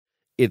to it,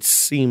 it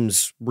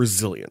seems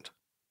resilient.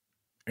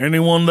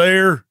 Anyone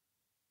there?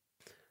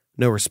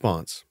 No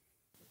response.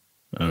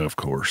 Of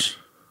course.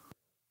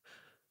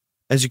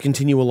 As you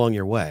continue along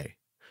your way,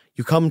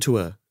 you come to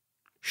a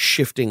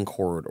shifting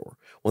corridor,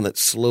 one that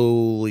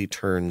slowly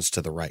turns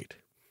to the right.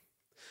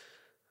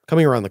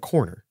 Coming around the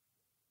corner,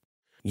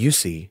 you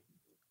see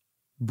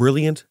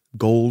brilliant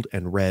gold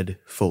and red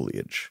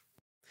foliage.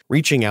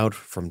 Reaching out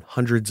from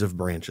hundreds of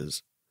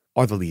branches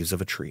are the leaves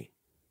of a tree.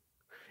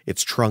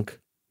 Its trunk,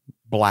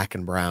 black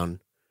and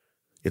brown,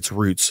 its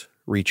roots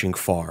reaching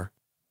far,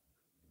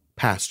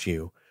 past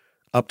you,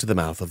 up to the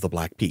mouth of the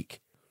Black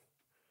Peak.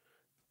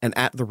 And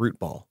at the root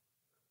ball,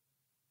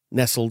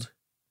 nestled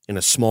in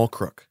a small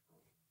crook,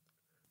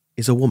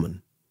 is a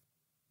woman.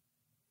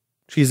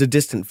 She is a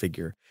distant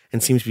figure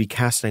and seems to be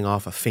casting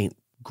off a faint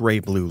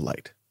gray-blue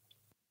light.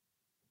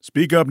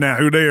 Speak up now,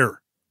 who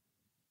there?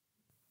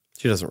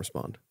 She doesn't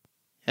respond.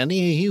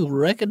 Any of you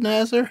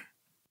recognize her?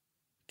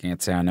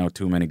 Can't say I know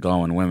too many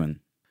glowing women.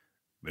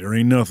 There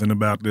ain't nothing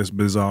about this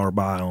bizarre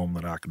biome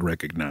that I could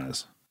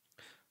recognize.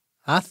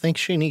 I think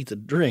she needs a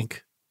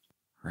drink.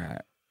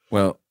 Right.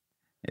 Well,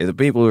 if the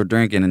people who are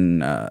drinking in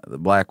the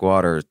black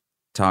water are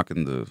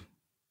talking the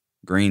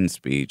green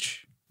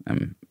speech,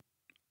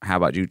 how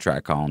about you try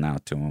calling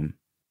out to them?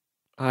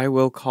 I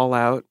will call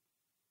out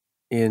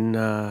in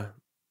the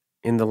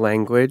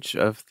language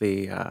of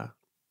the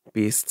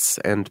beasts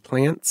and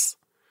plants,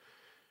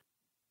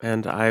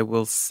 and I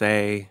will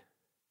say,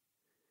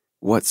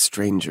 "What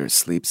stranger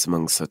sleeps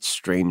among such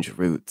strange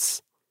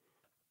roots?"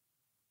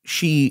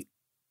 She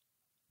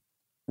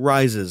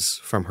rises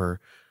from her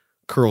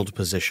curled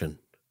position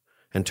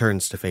and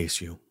turns to face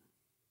you.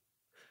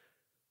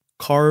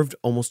 Carved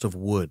almost of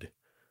wood,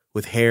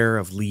 with hair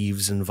of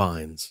leaves and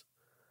vines,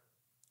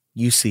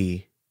 you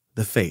see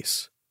the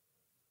face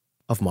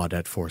of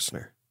Maudette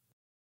Forstner.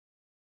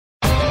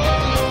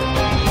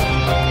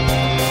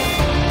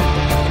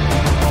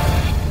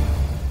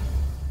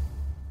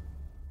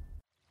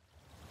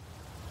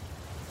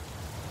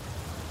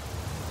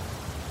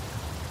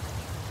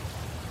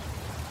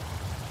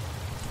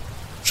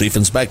 Chief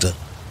Inspector,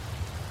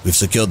 we've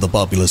secured the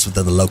populace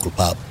within the local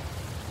pub.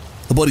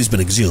 The body's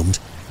been exhumed.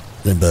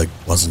 Lindbergh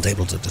wasn't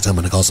able to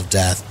determine the cause of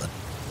death, but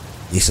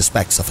he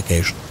suspects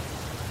suffocation.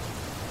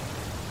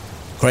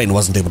 Crane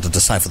wasn't able to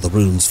decipher the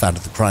runes found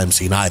at the crime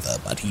scene either,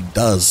 but he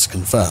does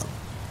confirm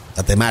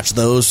that they match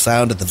those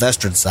found at the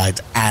Vestrid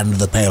site and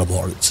the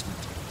Palemore incident.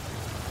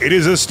 It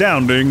is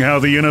astounding how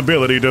the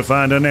inability to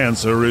find an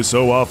answer is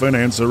so often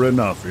answer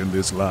enough in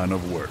this line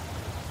of work.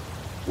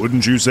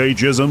 Wouldn't you say,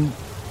 Chisholm?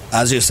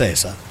 As you say,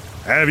 sir.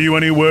 Have you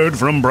any word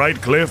from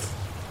Brightcliff?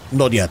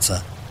 Not yet,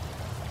 sir.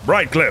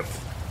 Brightcliff!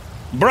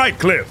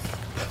 Brightcliff!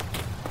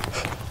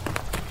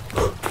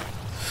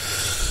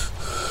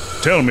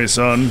 Tell me,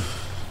 son.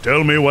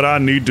 Tell me what I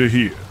need to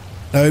hear.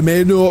 Now, it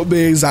may not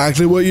be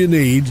exactly what you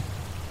need,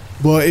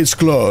 but it's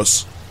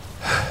close.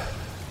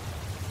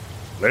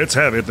 Let's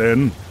have it,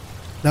 then.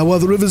 Now, while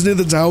the rivers near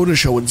the town are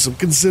showing some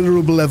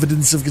considerable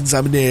evidence of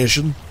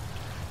contamination,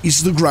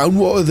 it's the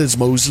groundwater that's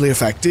mostly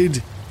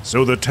affected.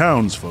 So the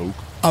townsfolk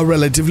are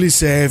relatively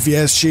safe,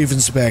 yes, Chief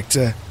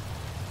Inspector.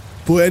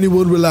 But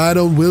anyone relying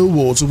on well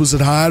water was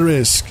at high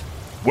risk.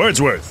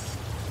 Wordsworth,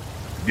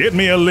 get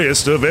me a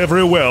list of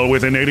every well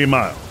within 80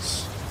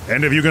 miles.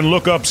 And if you can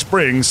look up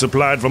springs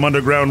supplied from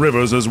underground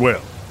rivers as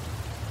well.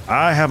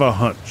 I have a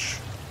hunch.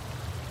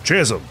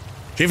 Chisholm.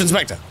 Chief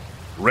Inspector.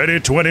 Ready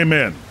 20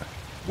 men.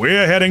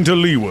 We're heading to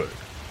leeward.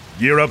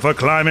 Gear up for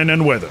climbing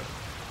and weather.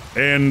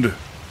 And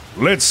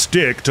let's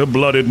stick to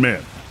blooded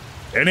men.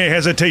 Any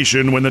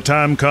hesitation when the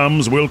time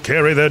comes will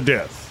carry their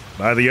death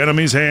by the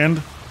enemy's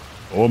hand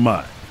or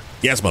mine?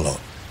 Yes, my lord.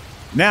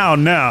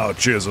 Now,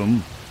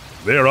 Chisholm,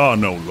 there are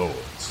no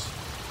lords.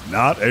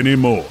 Not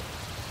anymore.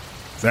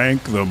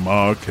 Thank the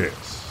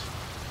Marquess.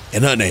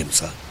 In her name,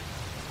 sir.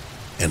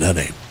 In her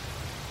name.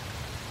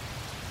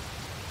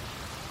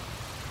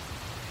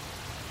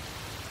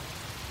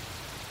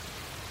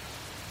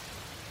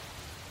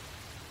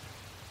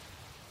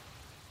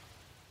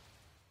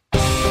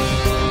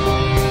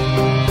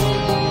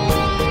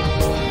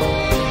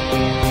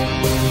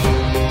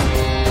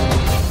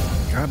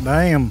 God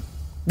damn.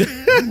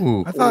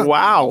 I thought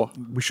Wow.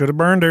 we should have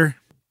burned her.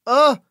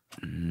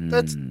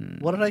 That's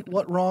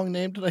what wrong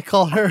name did I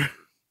call her?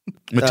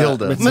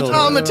 Matilda.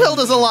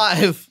 Matilda's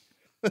alive.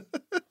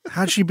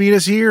 How'd she beat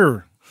us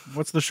here?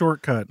 What's the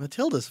shortcut?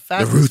 Matilda's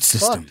fast root as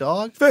system. fuck,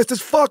 dog. Fast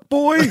as fuck,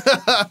 boy.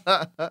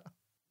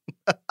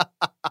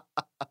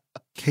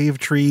 Cave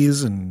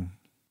trees, and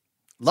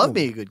Love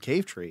me a good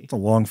cave tree. it's a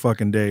long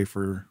fucking day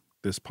for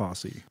this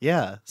posse.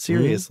 Yeah,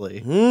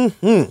 seriously.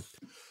 Mm-hmm.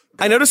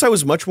 I noticed I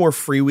was much more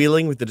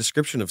freewheeling with the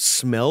description of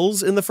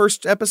smells in the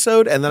first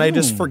episode, and then I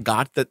just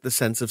forgot that the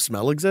sense of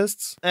smell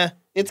exists.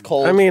 It's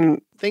cold. I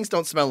mean, things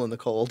don't smell in the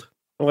cold.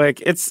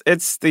 like it's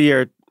the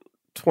year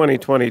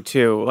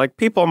 2022. Like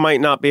people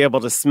might not be able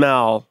to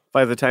smell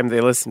by the time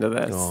they listen to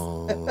this.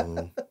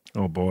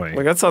 Oh boy.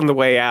 Like that's on the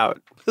way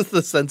out.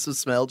 The sense of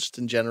smell, just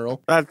in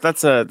general.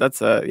 That's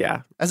a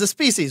yeah. As a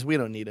species, we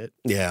don't need it.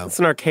 Yeah. It's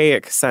an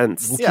archaic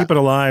sense. We'll keep it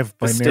alive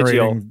by Vestigial.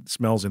 narrating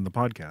smells in the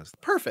podcast.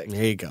 Perfect.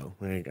 There you go.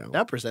 There you go.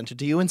 Now presented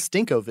to you in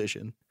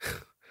Stinko-Vision.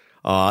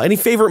 Any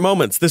favorite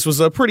moments? This was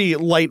a pretty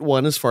light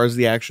one as far as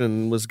the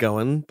action was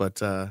going,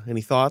 but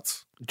any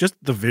thoughts? Just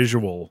the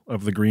visual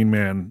of the Green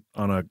Man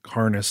on a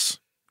harness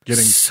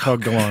getting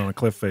tugged along a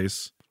cliff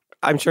face.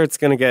 I'm sure it's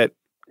going to get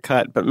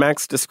cut, but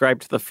Max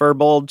described the fur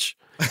bulge,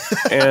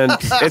 and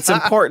it's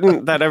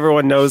important that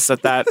everyone knows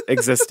that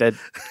existed.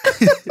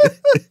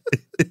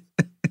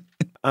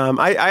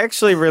 I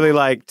actually really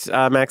liked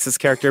Max's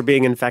character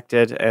being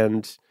infected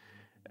and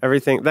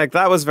everything. Like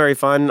that was very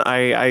fun.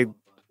 I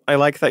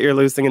like that you're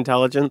losing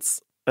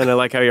intelligence, and I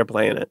like how you're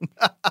playing it.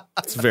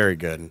 It's very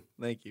good.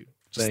 Thank you.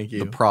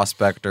 The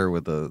prospector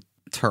with a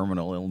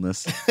terminal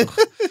illness.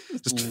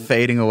 Just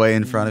fading away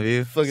in front of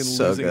you. Fucking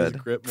so losing his good.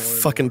 grip more.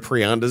 Fucking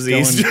prion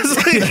disease. Just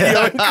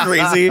like going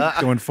crazy.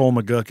 Going full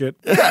McGucket.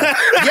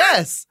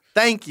 Yes.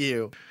 Thank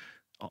you.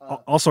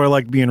 Also, I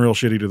like being real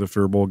shitty to the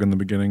Firbolg in the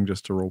beginning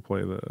just to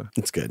roleplay the.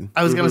 It's good.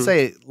 I was gonna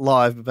say, Law,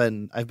 I've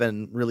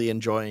been really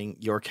enjoying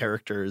your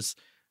character's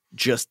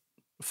just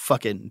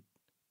fucking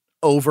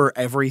over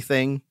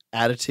everything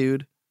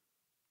attitude.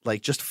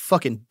 Like just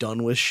fucking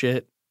done with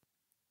shit.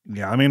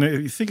 Yeah, I mean,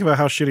 you think about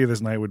how shitty this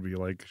night would be.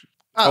 Like,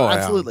 Oh, yeah.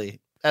 absolutely.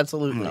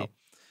 Absolutely. No.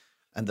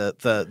 And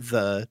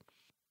the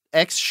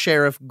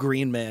ex-sheriff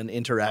Green Man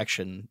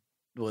interaction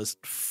was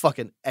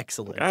fucking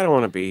excellent. I don't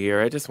want to be here.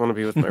 I just want to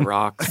be with my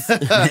rocks.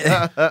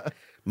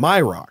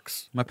 My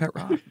rocks. My pet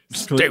rock.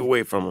 Stay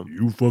away from them.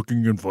 You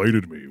fucking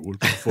invited me. What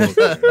the fuck,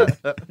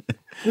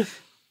 man?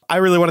 I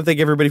really want to thank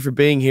everybody for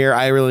being here.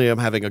 I really am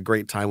having a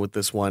great time with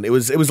this one. It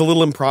was a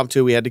little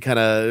impromptu. We had to kind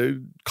of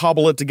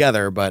cobble it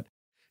together, but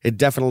it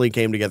definitely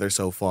came together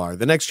so far.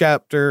 The next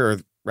chapter, or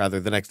rather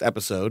the next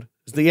episode,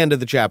 is the end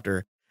of the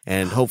chapter,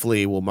 and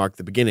hopefully will mark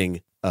the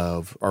beginning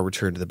of our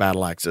return to the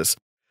battle axis.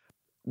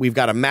 We've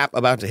got a map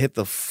about to hit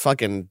the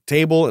fucking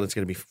table, and it's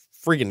going to be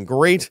freaking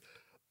great.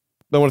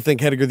 I want to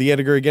thank Hedgar the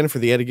Editor again for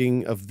the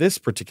editing of this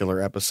particular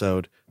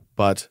episode,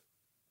 but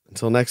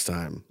until next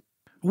time.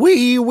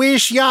 We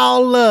wish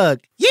y'all luck.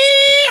 Yeah!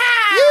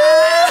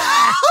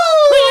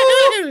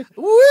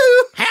 Woo!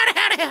 Howdy,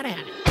 howdy, howdy,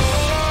 howdy.